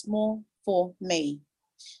 And it was more for me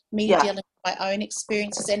dealing with my own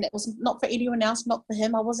experiences. And it was not for anyone else, not for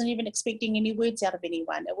him. I wasn't even expecting any words out of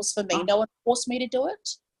anyone. It was for me. No one forced me to do it.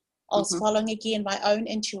 I was following, again, my own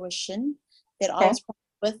intuition, that I was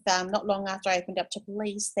with not long after I opened up to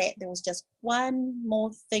police, that there was just one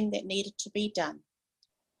more thing that needed to be done,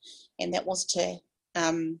 and that was to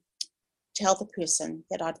tell the person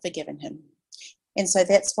that I'd forgiven him. And so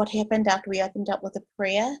that's what happened after we opened up with a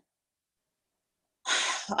prayer.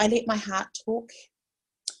 I let my heart talk,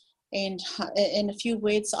 and in a few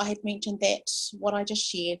words I had mentioned that what I just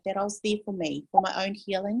shared, that I was there for me, for my own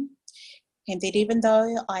healing, and that even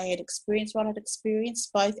though I had experienced what I'd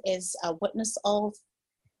experienced, both as a witness of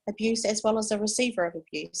abuse as well as a receiver of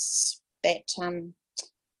abuse, that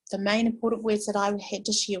the main important words that I had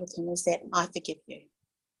to share with him is that I forgive you,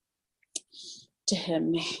 to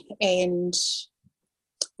him. And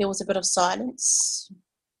there was a bit of silence,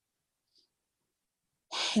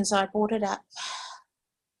 and so I brought it up.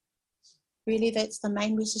 Really, that's the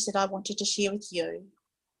main message that I wanted to share with you.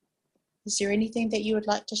 Is there anything that you would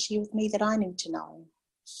like to share with me that I need to know?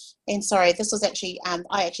 And sorry, this was actually,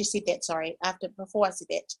 I actually said that, sorry, before I said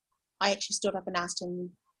that, I actually stood up and asked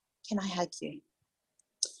him, can I hug you?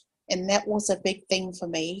 And that was a big thing for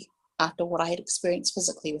me after what I had experienced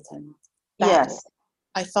physically with him. But yes.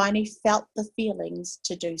 I finally felt the feelings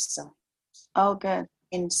to do so. Oh, good.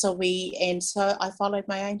 And so I followed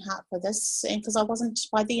my own heart for this, and because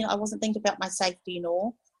by then I wasn't thinking about my safety and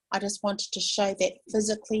all. I just wanted to show that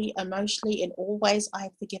physically, emotionally, in all ways I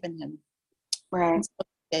had forgiven him. Right.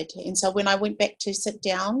 And so when I went back to sit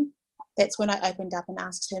down, that's when I opened up and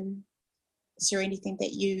asked him, is there anything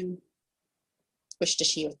that you wish to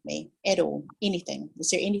share with me at all? Anything? Is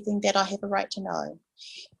there anything that I have a right to know?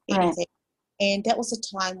 Anything? Right. And that was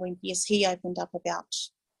a time when, yes, he opened up about,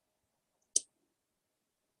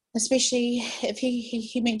 especially if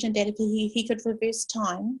he mentioned that if he could reverse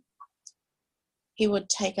time, he would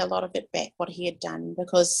take a lot of it back, what he had done,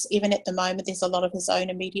 because even at the moment there's a lot of his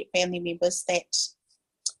own immediate family members that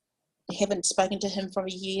haven't spoken to him for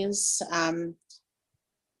years,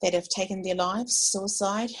 that have taken their lives,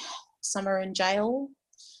 suicide. Some are in jail,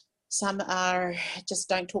 some are just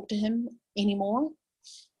don't talk to him anymore.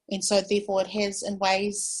 And so therefore it has, in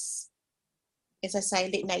ways, as I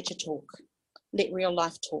say, let nature talk, let real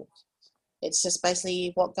life talk. It's just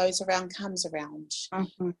basically what goes around comes around.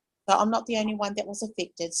 Mm-hmm. So I'm not the only one that was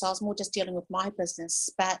affected, so I was more just dealing with my business.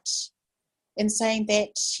 But in saying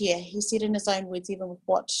that, yeah, he said in his own words, even with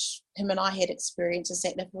what him and I had experienced, is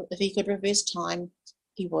that if he could reverse time,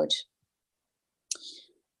 he would.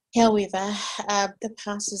 However, the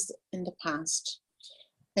past is in the past.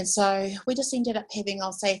 And so we just ended up having,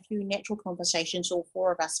 I'll say, a few natural conversations, all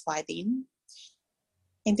four of us by then.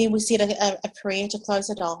 And then we said a prayer to close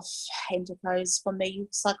it off, and to close, for me,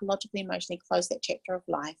 psychologically, emotionally, close that chapter of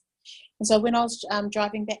life. And so when I was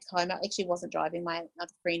driving back home, I actually wasn't driving, my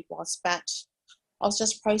other friend was, but I was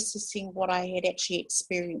just processing what I had actually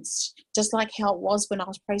experienced, just like how it was when I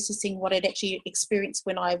was processing what I'd actually experienced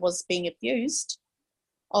when I was being abused.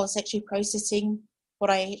 I was actually processing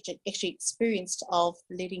what I actually experienced of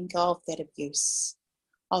letting go of that abuse,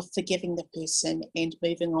 of forgiving the person and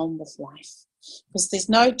moving on with life. Because there's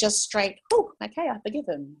no just straight, oh, okay, I forgive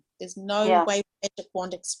him. There's no way magic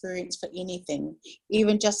wand experience for anything.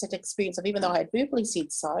 Even just that experience of, even though I had verbally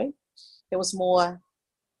said so, there was more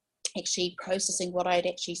actually processing what I had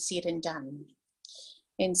actually said and done.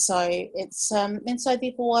 And so it's and so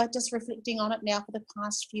therefore, just reflecting on it now for the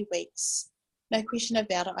past few weeks, no question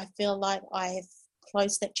about it, I feel like I have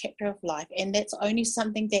closed that chapter of life, and that's only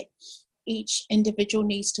something that each individual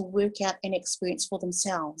needs to work out and experience for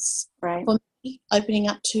themselves. Right. For me, opening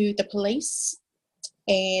up to the police,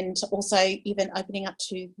 and also even opening up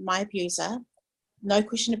to my abuser, no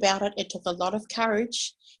question about it, it took a lot of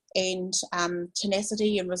courage and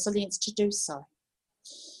tenacity and resilience to do so.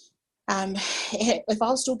 If I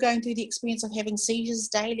was still going through the experience of having seizures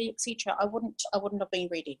daily, etc., I wouldn't have been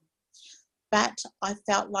ready. But I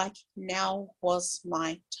felt like now was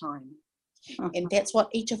my time. And that's what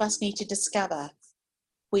each of us need to discover.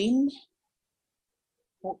 When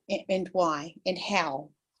and why and how.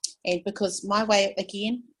 And because my way,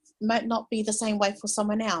 again, might not be the same way for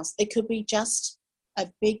someone else. It could be just a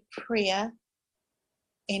big prayer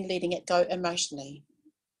and letting it go emotionally.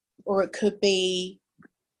 Or it could be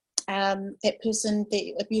that person,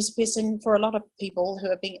 the abused person, for a lot of people who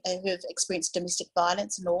have experienced domestic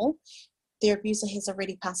violence and all, their abuser has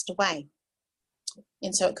already passed away.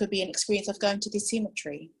 And so it could be an experience of going to the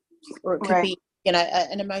cemetery, or it could be,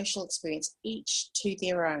 an emotional experience, each to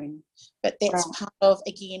their own. But that's part of,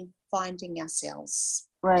 again, finding ourselves.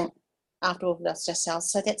 Right. After we've lost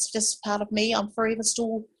ourselves. So that's just part of me. I'm forever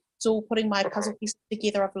still putting my puzzle pieces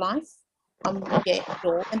together of life. And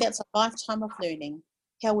that's a lifetime of learning.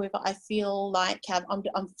 However, I feel like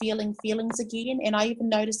I'm feeling feelings again. And I even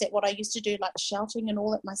noticed that what I used to do, like shouting and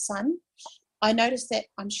all at my son, I noticed that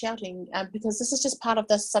I'm shouting because this is just part of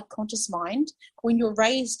the subconscious mind. When you're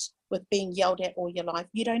raised with being yelled at all your life,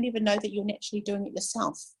 you don't even know that you're naturally doing it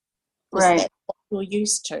yourself. Because that's what you're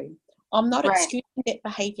used to. I'm not excusing that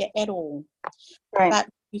behavior at all. But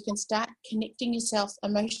you can start connecting yourself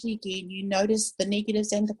emotionally again. You notice the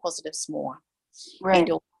negatives and the positives more. Right.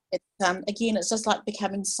 And again, it's just like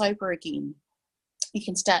becoming sober again. You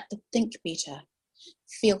can start to think better,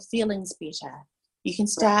 feel feelings better. You can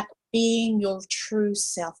start being your true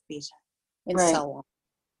self better, and so on.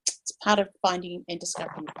 It's part of finding and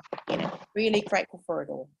discovering. And I'm really grateful for it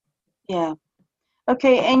all. Yeah.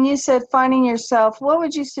 Okay, and you said finding yourself. What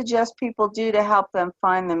would you suggest people do to help them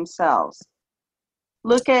find themselves?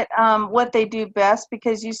 Look at what they do best,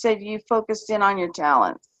 because you said you focused in on your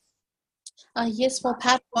talents. Yes, well,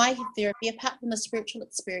 part of my therapy, apart from the spiritual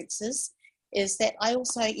experiences, is that I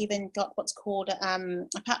also even got what's called,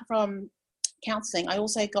 apart from counselling, I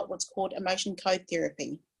also got what's called emotion code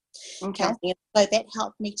therapy. Okay. Counselling. So that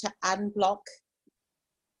helped me to unblock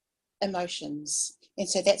emotions. And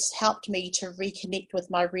so that's helped me to reconnect with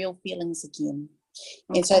my real feelings again.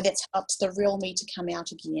 And so that's helped the real me to come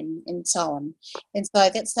out again, and so on. And so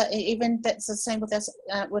that's the same with us,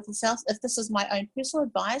 with yourself. If this is my own personal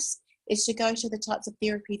advice, is to go to the types of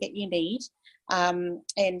therapy that you need, and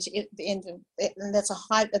that's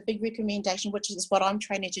a big recommendation, which is what I'm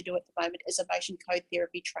training to do at the moment, is emotion code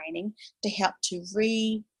therapy training to help to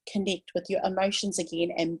reconnect with your emotions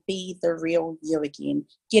again and be the real you again,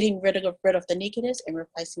 getting rid of the negatives and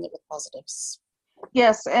replacing it with positives.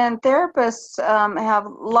 Yes, and therapists have a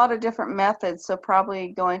lot of different methods, so probably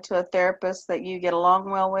going to a therapist that you get along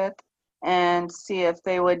well with and see if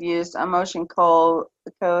they would use emotion code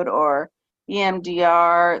or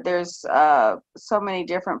EMDR. There's so many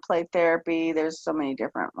different play therapy. There's so many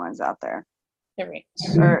different ones out there. Correct.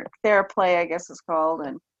 Or TheraPlay, I guess it's called,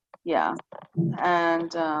 and yeah.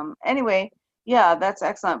 And anyway, yeah, that's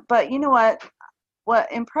excellent. But you know what?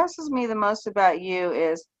 What impresses me the most about you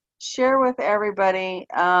is share with everybody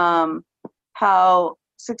how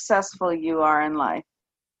successful you are in life.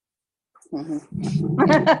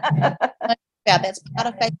 Yeah, that's part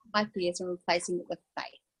of facing my fears and replacing it with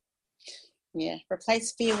faith. Yeah,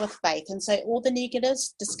 replace fear with faith. And so all the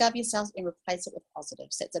negatives, discover yourself and replace it with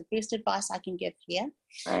positives. That's the best advice I can give here.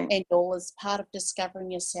 Right. And all is part of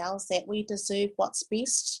discovering yourselves, that we deserve what's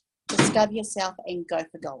best. Discover yourself and go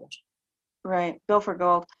for gold. Right, go for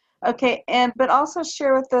gold. Okay, but also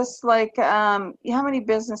share with us, like, how many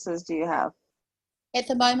businesses do you have? At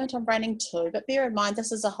the moment, I'm running 2, but bear in mind,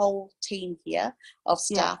 this is a whole team here of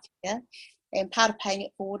staff here. And part of paying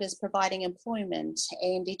it forward is providing employment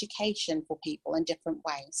and education for people in different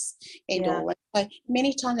ways. And all. And so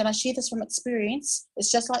many times, and I share this from experience,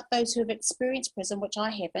 it's just like those who have experienced prison, which I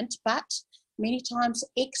haven't, but many times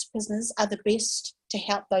ex-prisoners are the best to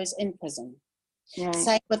help those in prison. Right.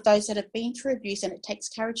 Same with those that have been through abuse, and it takes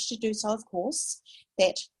courage to do so, of course,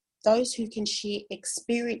 that those who can share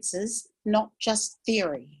experiences, not just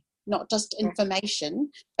theory, not just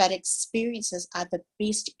information, but experiences, are the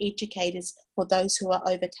best educators for those who are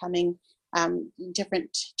overcoming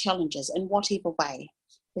different challenges in whatever way.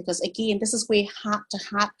 Because again, this is where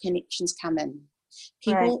heart-to-heart connections come in.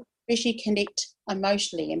 People especially connect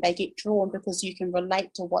emotionally, and they get drawn because you can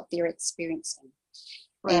relate to what they're experiencing.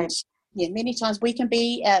 Right. And yeah, many times we can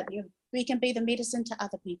be the medicine to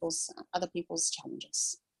other people's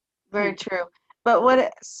challenges. Very true. But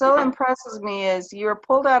what so impresses me is you were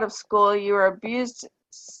pulled out of school, you were abused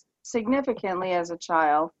significantly as a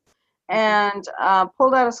child, and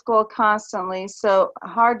pulled out of school constantly, so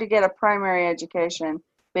hard to get a primary education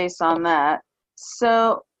based on that.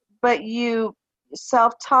 So, but you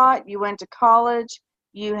self-taught, you went to college,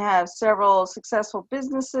 you have several successful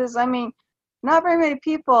businesses. I mean, not very many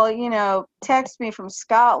people, text me from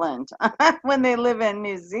Scotland when they live in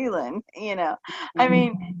New Zealand, I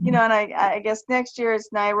mean, and I guess next year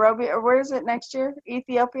it's Nairobi, or where is it next year?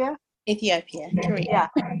 Ethiopia, correct. Yeah.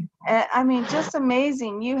 And, I mean, just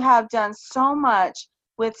amazing. You have done so much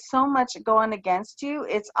with so much going against you.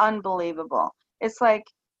 It's unbelievable. It's like,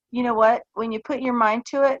 you know what? When you put your mind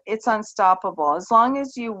to it, it's unstoppable. As long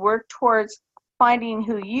as you work towards finding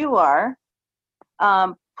who you are,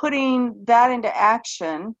 putting that into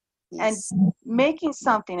action, and making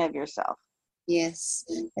something of yourself. Yes,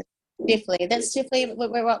 definitely. That's definitely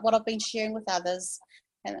what I've been sharing with others,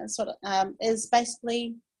 and that's what is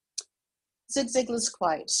basically Zig Ziglar's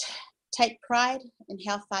quote: "Take pride in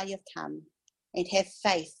how far you've come, and have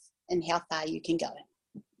faith in how far you can go."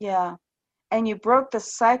 Yeah, and you broke the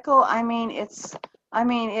cycle. I mean, it's I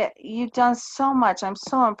mean, you've done so much. I'm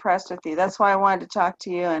so impressed with you. That's why I wanted to talk to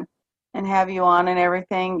you and have you on and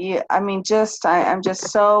everything. I'm just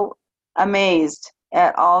so amazed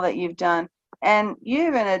at all that you've done. And you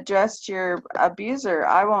even addressed your abuser.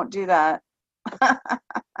 I won't do that.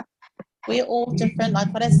 We're all different,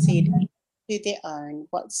 like what I said, do their own.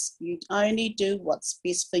 You only do what's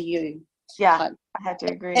best for you. Yeah, I have to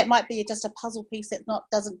agree. It might be just a puzzle piece that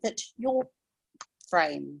doesn't fit your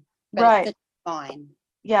frame, but right. it fits mine.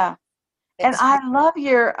 Yeah. And I love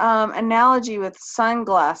your analogy with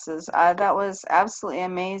sunglasses. That was absolutely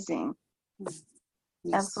amazing. Yes.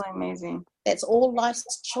 Absolutely amazing. That's all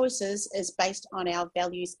life's choices is based on our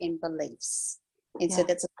values and beliefs. And so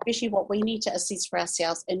that's especially what we need to assess for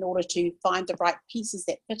ourselves in order to find the right pieces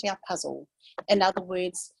that fit our puzzle. In other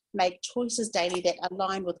words, make choices daily that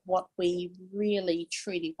align with what we really,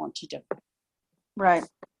 truly want to do. Right.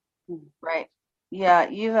 Right. Yeah,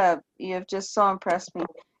 you have just so impressed me.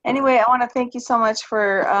 Anyway, I want to thank you so much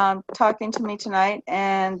for talking to me tonight,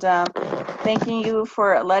 and thanking you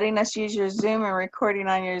for letting us use your Zoom and recording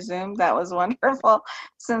on your Zoom. That was wonderful,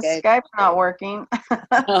 since Skype's not working.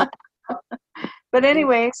 But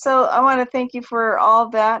anyway, so I want to thank you for all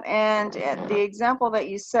that and the example that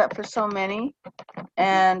you set for so many,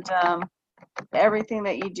 and everything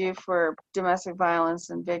that you do for domestic violence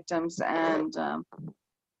and victims, and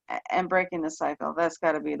breaking the cycle. That's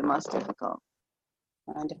got to be the most difficult.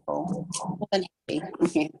 Wonderful. Well, I'm happy.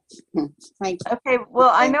 Thank you. Okay,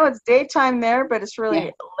 well, I know it's daytime there, but it's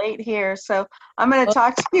really late here. So I'm going to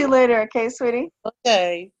talk to you later, okay, sweetie?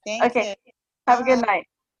 Okay, thank you. Have a good night.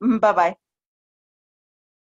 Bye-bye.